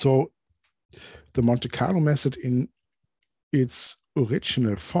 So the Monte-Carlo method in its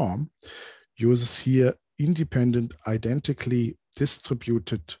original form uses here independent, identically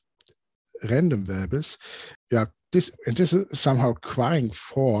distributed random variables. Yeah, this is somehow crying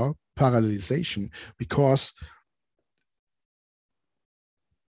for parallelization, because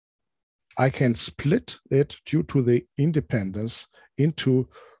I can split it due to the independence into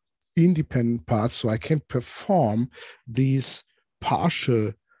independent parts, so I can perform these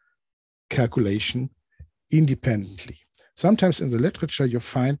partial calculation independently. Sometimes in the literature, you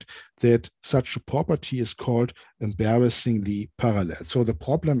find that such a property is called embarrassingly parallel. So the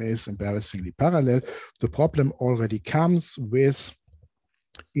problem is embarrassingly parallel. The problem already comes with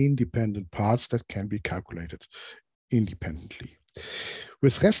independent parts that can be calculated independently.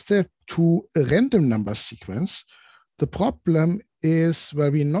 With respect to a random number sequence, the problem is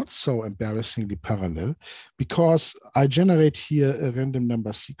very not so embarrassingly parallel, because I generate here a random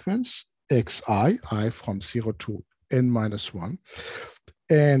number sequence, xi, I from 0 to n-1.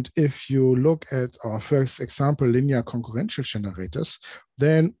 And if you look at our first example, linear concurrential generators,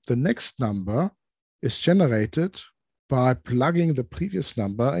 then the next number is generated by plugging the previous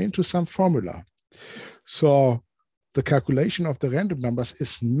number into some formula. So the calculation of the random numbers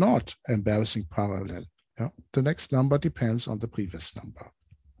is not embarrassing parallel. Yeah? The next number depends on the previous number.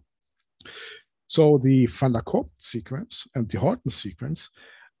 So the Van-der-Corput sequence and the Halton sequence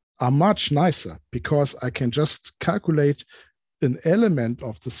are much nicer, because I can just calculate an element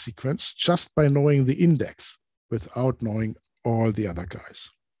of the sequence just by knowing the index without knowing all the other guys.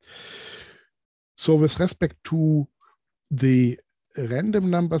 So with respect to the random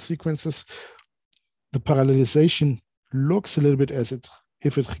number sequences, the parallelization looks a little bit as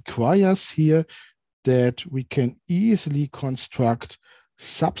if it requires here that we can easily construct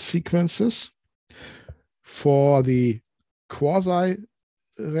subsequences for the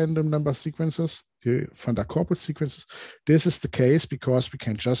quasi-random number sequences, the Van-der-Corput sequences. This is the case because we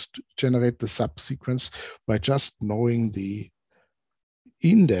can just generate the subsequence by just knowing the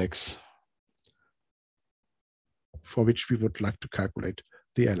index for which we would like to calculate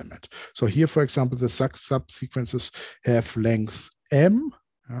the element. So here, for example, the subsequences have length m,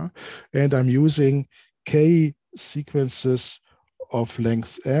 and I'm using k sequences of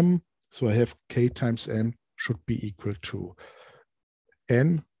length m. So I have k times m should be equal to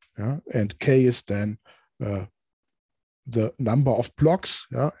n, and k is then the number of blocks,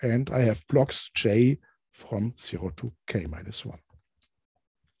 and I have blocks j from 0 to k-1.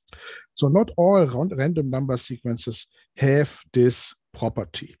 So not all random number sequences have this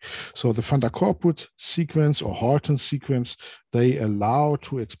property. So the Van-der-Corput sequence or Halton sequence, they allow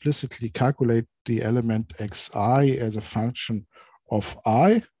to explicitly calculate the element xi as a function of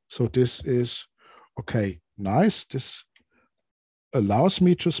I. So this is, okay, nice. This allows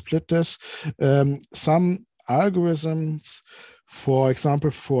me to split this. Some algorithms, for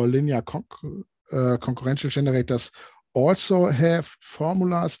example, for linear concurrential generators, also have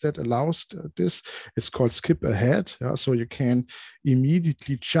formulas that allows this. It's called skip ahead. Yeah? So you can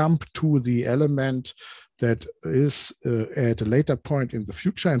immediately jump to the element that is at a later point in the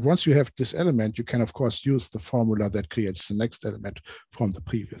future. And once you have this element, you can, of course, use the formula that creates the next element from the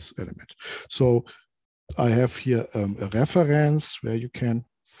previous element. So I have here a reference where you can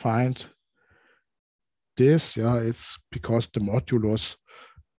find this. Yeah, it's because the modulus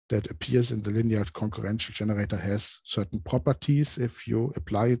that appears in the linear concurrential generator has certain properties if you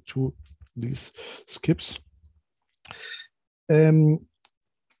apply it to these skips.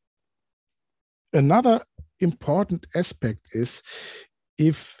 Another important aspect is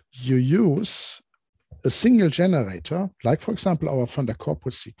if you use a single generator, like for example our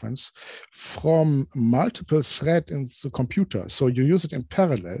Van-der-Corput sequence, from multiple threads in the computer, so you use it in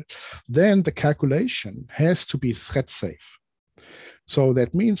parallel, then the calculation has to be thread safe. So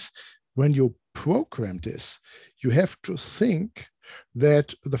that means when you program this, you have to think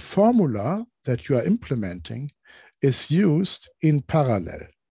that the formula that you are implementing is used in parallel.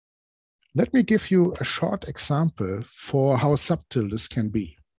 Let me give you a short example for how subtle this can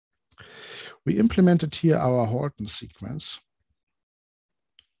be. We implemented here our Halton sequence.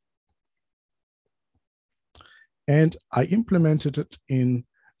 And I implemented it in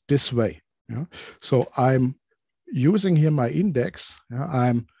this way. Yeah? So I'm using here my index. Yeah?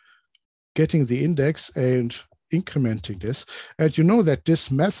 I'm getting the index and incrementing this. And you know that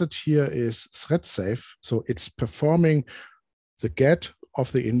this method here is thread safe. So it's performing the get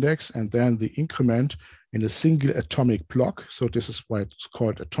of the index and then the increment in a single atomic block. So this is why it's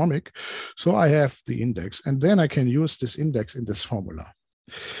called atomic. So I have the index, and then I can use this index in this formula.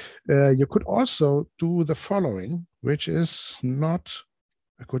 You could also do the following, which is not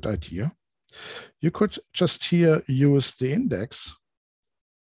a good idea. You could just here use the index.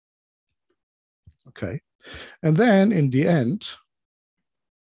 Okay. And then in the end,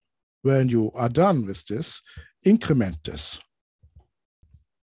 when you are done with this, increment this.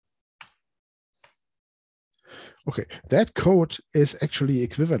 Okay, that code is actually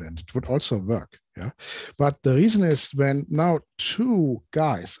equivalent. It would also work, yeah. But the reason is when now two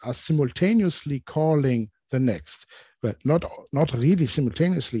guys are simultaneously calling the next, but not really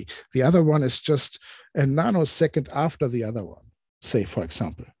simultaneously. The other one is just a nanosecond after the other one, say, for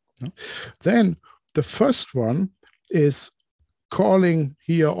example. Yeah? Then the first one is calling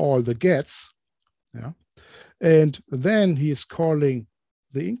here all the gets, yeah, and then he is calling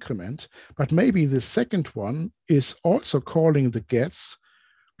the increment, but maybe the second one is also calling the gets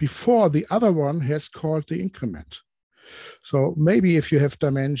before the other one has called the increment. So maybe if you have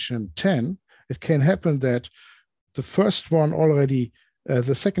dimension 10, it can happen that the first one already,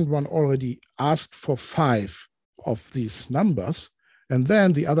 the second one already asked for 5 of these numbers, and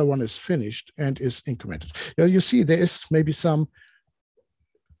then the other one is finished and is incremented. Yeah, you see, there is maybe some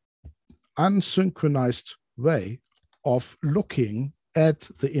unsynchronized way of looking at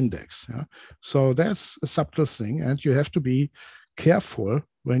the index. Yeah? So that's a subtle thing, and you have to be careful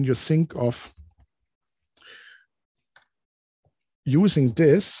when you think of using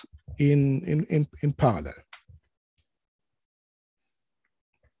this in parallel.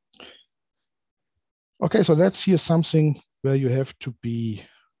 Okay, so that's here something where you have to be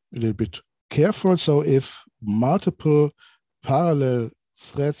a little bit careful. So if multiple parallel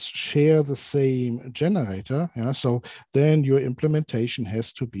threads share the same generator, yeah, so then your implementation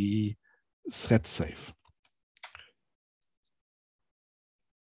has to be thread safe.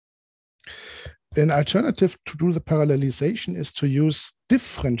 An alternative to do the parallelization is to use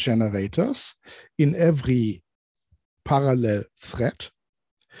different generators in every parallel thread,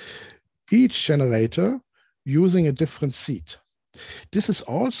 each generator using a different seed. This is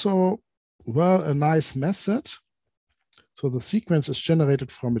also, well, a nice method. So the sequence is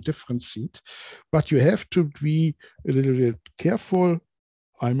generated from a different seed, but you have to be a little bit careful.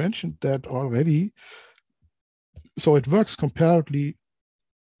 I mentioned that already. So it works comparably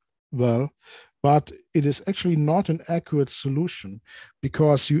well, but it is actually not an accurate solution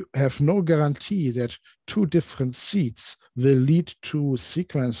because you have no guarantee that 2 different seeds will lead to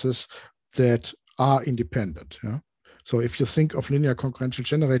sequences that are independent. Yeah? So if you think of linear concurrential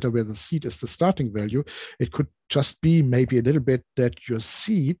generator where the seed is the starting value, it could just be maybe a little bit that your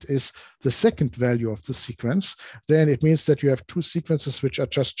seed is the second value of the sequence. Then it means that you have two sequences which are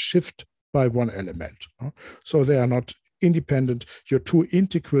just shifted by one element. So they are not independent. Your two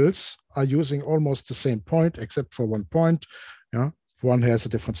integrals are using almost the same point, except for one point. One has a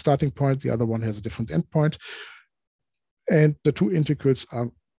different starting point, the other one has a different end point. And the two integrals are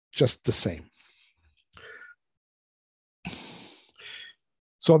just the same.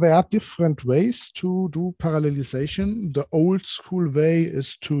 So there are different ways to do parallelization. The old school way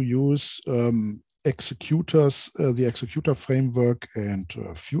is to use executors, the executor framework and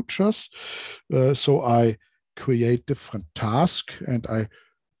futures. So I create different tasks and I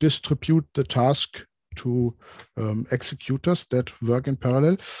distribute the task to executors that work in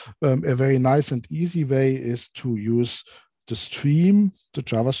parallel. A very nice and easy way is to use the stream, the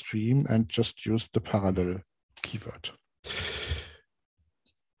Java stream, and just use the parallel keyword.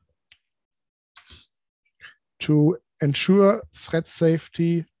 To ensure thread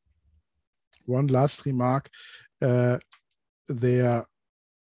safety, one last remark, there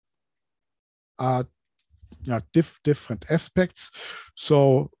are different aspects.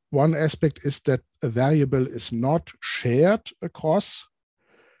 So one aspect is that a variable is not shared across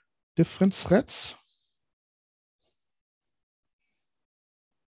different threads.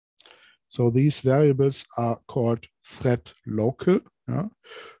 So these variables are called thread local.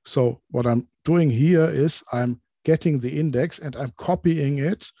 So what I'm doing here is I'm getting the index and I'm copying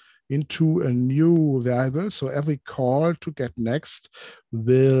it into a new variable. So every call to get next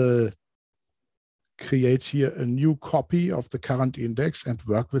will create here a new copy of the current index and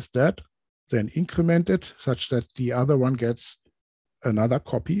work with that, then increment it such that the other one gets another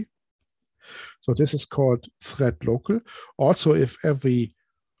copy. So this is called thread local. Also, if every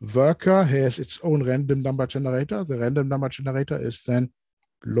worker has its own random number generator, the random number generator is then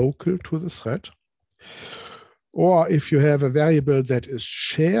local to the thread. Or if you have a variable that is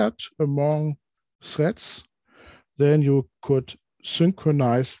shared among threads, then you could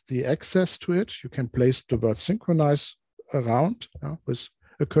synchronize the access to it. You can place the word synchronize around with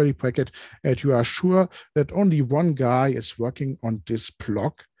a curly bracket, and you are sure that only one guy is working on this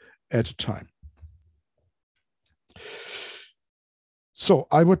block at a time. So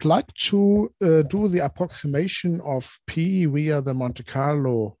I would like to do the approximation of P via the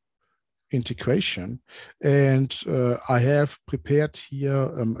Monte-Carlo integration. And I have prepared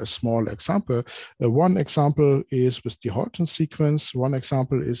here a small example. One example is with the Halton sequence. One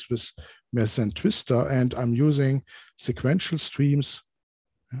example is with Mersenne twister. And I'm using sequential streams,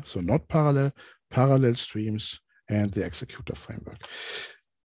 so not parallel streams, and the executor framework.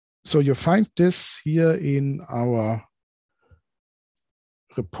 So you find this here in our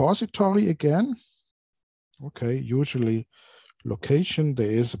repository again. Okay, usually location, there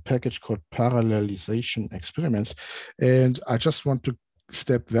is a package called Parallelisation Experiments. And I just want to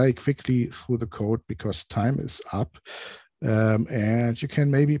step very quickly through the code because time is up. And you can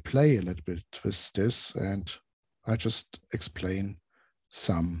maybe play a little bit with this, and I just explain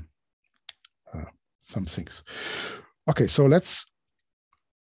some things. Okay, so let's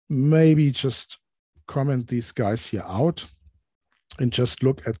maybe just comment these guys here out and just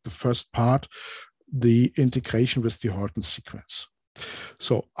look at the first part, the integration with the Halton sequence.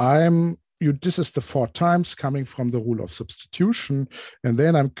 So this is the 4 times coming from the rule of substitution, and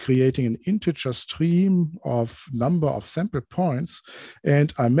then I'm creating an integer stream of number of sample points,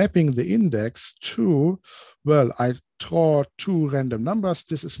 and I'm mapping the index to, well, I draw 2 random numbers.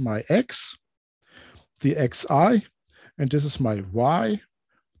 This is my x, the xi, and this is my y,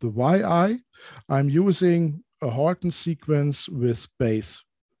 the yi. I'm using a Halton sequence with base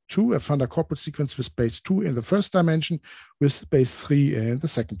 2, a Van-der-Corput sequence with base 2 in the first dimension, with base 3 in the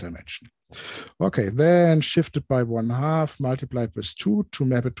second dimension. Okay, then shifted by 1/2, multiplied with 2 to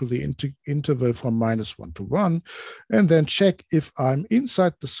map it to the interval from -1 to 1, and then check if I'm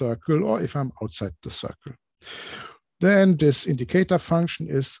inside the circle or if I'm outside the circle. Then this indicator function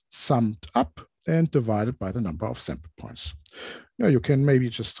is summed up and divided by the number of sample points. Now you can maybe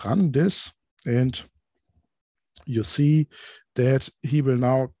just run this, and you see that he will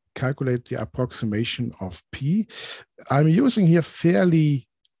now calculate the approximation of P. I'm using here fairly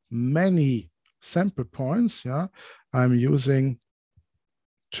many sample points. I'm using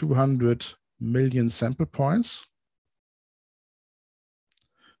 200 million sample points.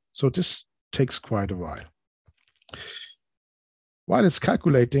 So this takes quite a while. While it's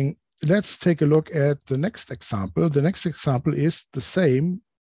calculating, let's take a look at the next example. The next example is the same,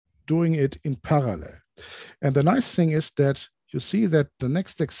 doing it in parallel. And the nice thing is that you see that the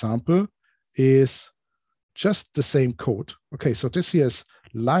next example is just the same code. Okay, so this here is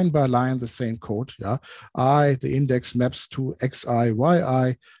line by line the same code. Yeah, the index maps to xi,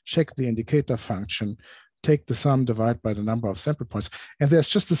 yi, check the indicator function, take the sum, divide by the number of sample points, and there's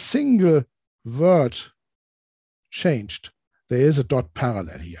just a single word changed. There is a dot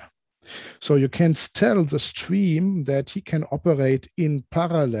parallel here. So you can tell the stream that he can operate in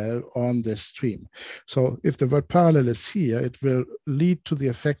parallel on this stream. So if the word parallel is here, it will lead to the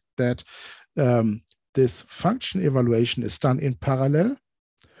effect that this function evaluation is done in parallel,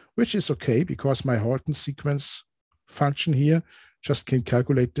 which is okay because my Halton sequence function here just can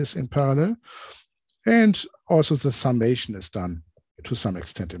calculate this in parallel. And also the summation is done to some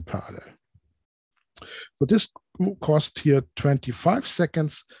extent in parallel. So this cost here 25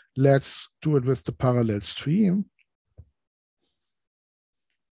 seconds. Let's do it with the parallel stream.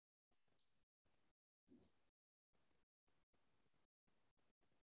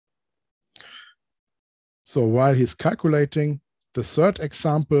 So while he's calculating, the third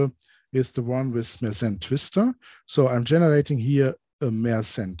example is the one with Mersenne twister. So I'm generating here a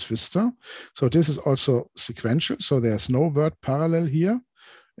Mersenne twister. So this is also sequential. So there's no word parallel here.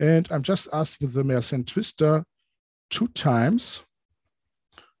 And I'm just asking the Mersenne twister 2 times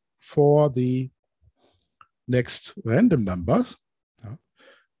for the next random number.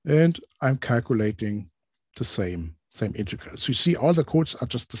 And I'm calculating the same integral. So you see all the codes are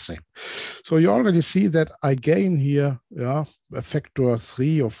just the same. So you already see that I gain here a factor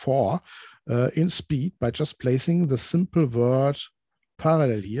 3 or 4 in speed by just placing the simple word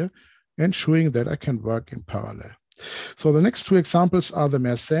parallel here and showing that I can work in parallel. So the next 2 examples are the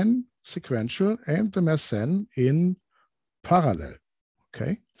Mersenne sequential and the Mersenne in parallel.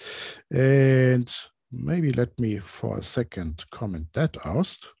 Okay. And maybe let me for a second comment that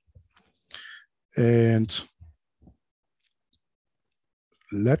out. And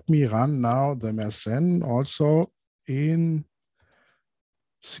let me run now the Mersenne also in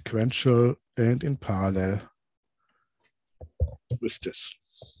sequential and in parallel with this.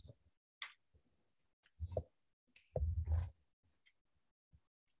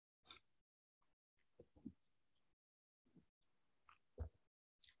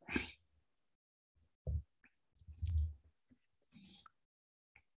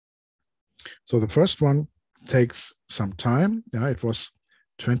 So the first one takes some time. Yeah, it was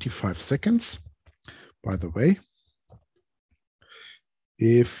 25 seconds, by the way.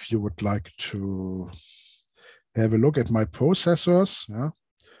 If you would like to have a look at my processors,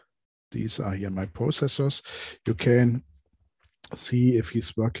 these are here my processors, you can see if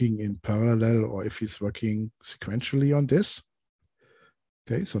he's working in parallel or if he's working sequentially on this.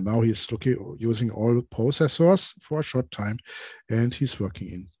 Okay, so now he's using all processors for a short time and he's working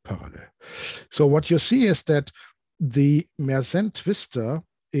in parallel. So what you see is that the Mersenne twister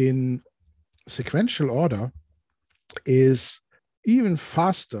in sequential order is even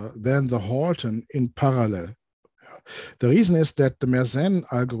faster than the Halton in parallel. The reason is that the Mersenne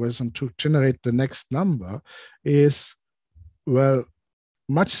algorithm to generate the next number is, well,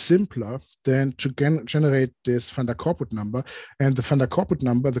 much simpler than to generate this Van-der-Corput number. And the Van-der-Corput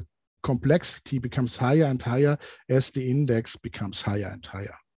number, the complexity becomes higher and higher as the index becomes higher and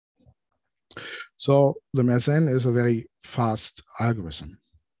higher. So the Mersenne is a very fast algorithm.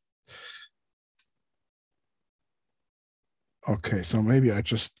 Okay, so maybe I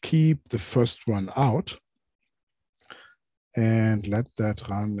just keep the first one out and let that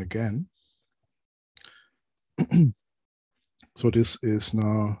run again. So this is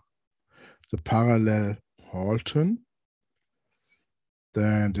now the parallel Halton.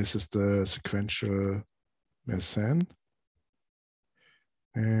 Then this is the sequential Mersenne.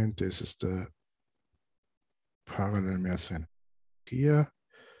 And this is the parallel Mersenne. Here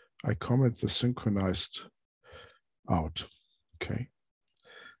I comment the synchronized out. Okay.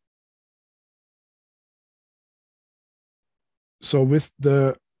 So with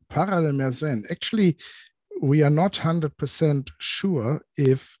the parallel Mersenne, actually, we are not 100% sure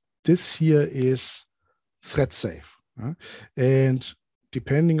if this here is thread safe. And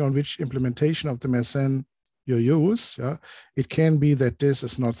depending on which implementation of the Mersenne you use, it can be that this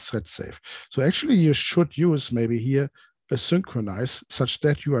is not thread safe. So actually you should use maybe here a synchronize such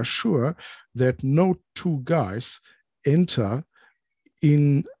that you are sure that no 2 guys enter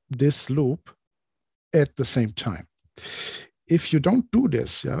in this loop at the same time. If you don't do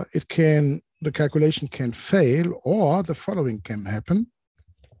this, the calculation can fail, or the following can happen.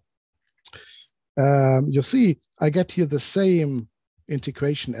 You see, I get here the same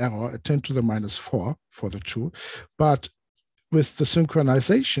integration error at 10 to the minus 4 for the 2, but with the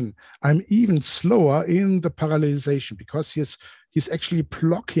synchronization, I'm even slower in the parallelization because he's actually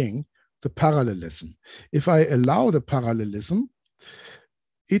blocking the parallelism. If I allow the parallelism,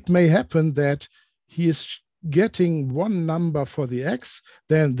 it may happen that he is getting one number for the x,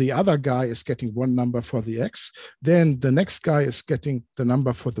 then the other guy is getting one number for the x, then the next guy is getting the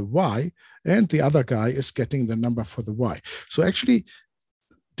number for the y, and the other guy is getting the number for the y. So actually,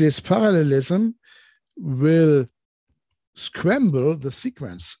 this parallelism will scramble the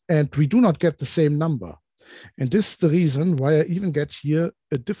sequence, and we do not get the same number. And this is the reason why I even get here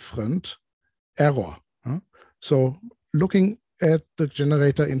a different error. So looking at the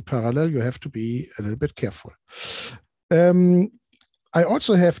generator in parallel, you have to be a little bit careful. I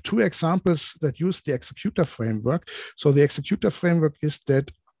also have two examples that use the executor framework. So the executor framework is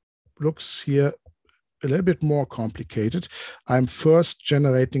that looks here a little bit more complicated. I'm first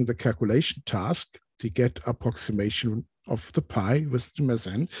generating the calculation task to get approximation of the pi with the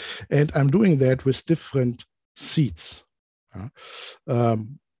Mersenne, and I'm doing that with different seeds.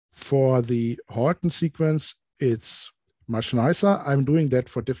 For the Halton sequence, it's much nicer. I'm doing that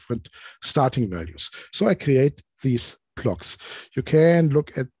for different starting values. So I create these blocks. You can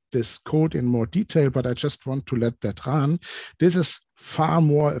look at this code in more detail, but I just want to let that run. This is far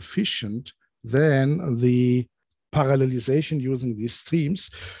more efficient than the parallelization using these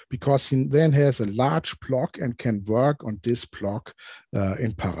streams, because he then has a large block and can work on this block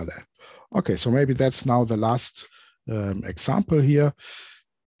in parallel. Okay, so maybe that's now the last example here.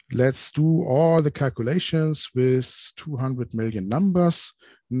 Let's do all the calculations with 200 million numbers.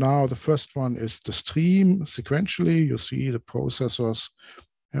 Now the first one is the stream sequentially. You see the processors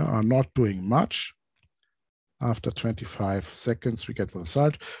are not doing much. After 25 seconds, we get the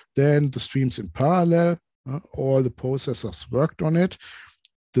result. Then the streams in parallel, all the processors worked on it.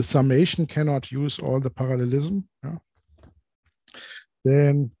 The summation cannot use all the parallelism.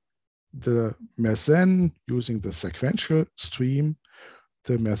 Then the Mersenne using the sequential stream,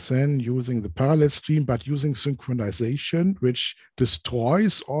 the Mersenne using the parallel stream, but using synchronization, which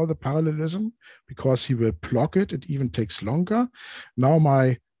destroys all the parallelism because he will block it. It even takes longer. Now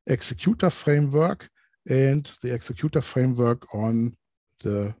my executor framework and the executor framework on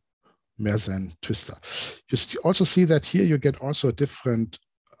the Mersenne twister. You also see that here you get also a different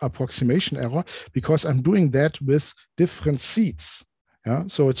approximation error because I'm doing that with different seeds.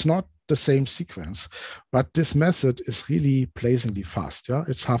 So it's not the same sequence, but this method is really blazingly fast.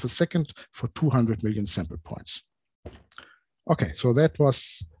 It's half a second for 200 million sample points. Okay, so that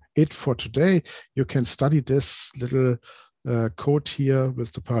was it for today. You can study this little code here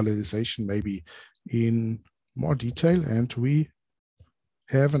with the parallelization maybe in more detail, and we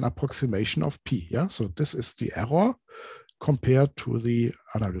have an approximation of p. So this is the error compared to the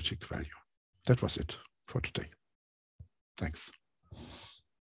analytic value. That was it for today. Thanks.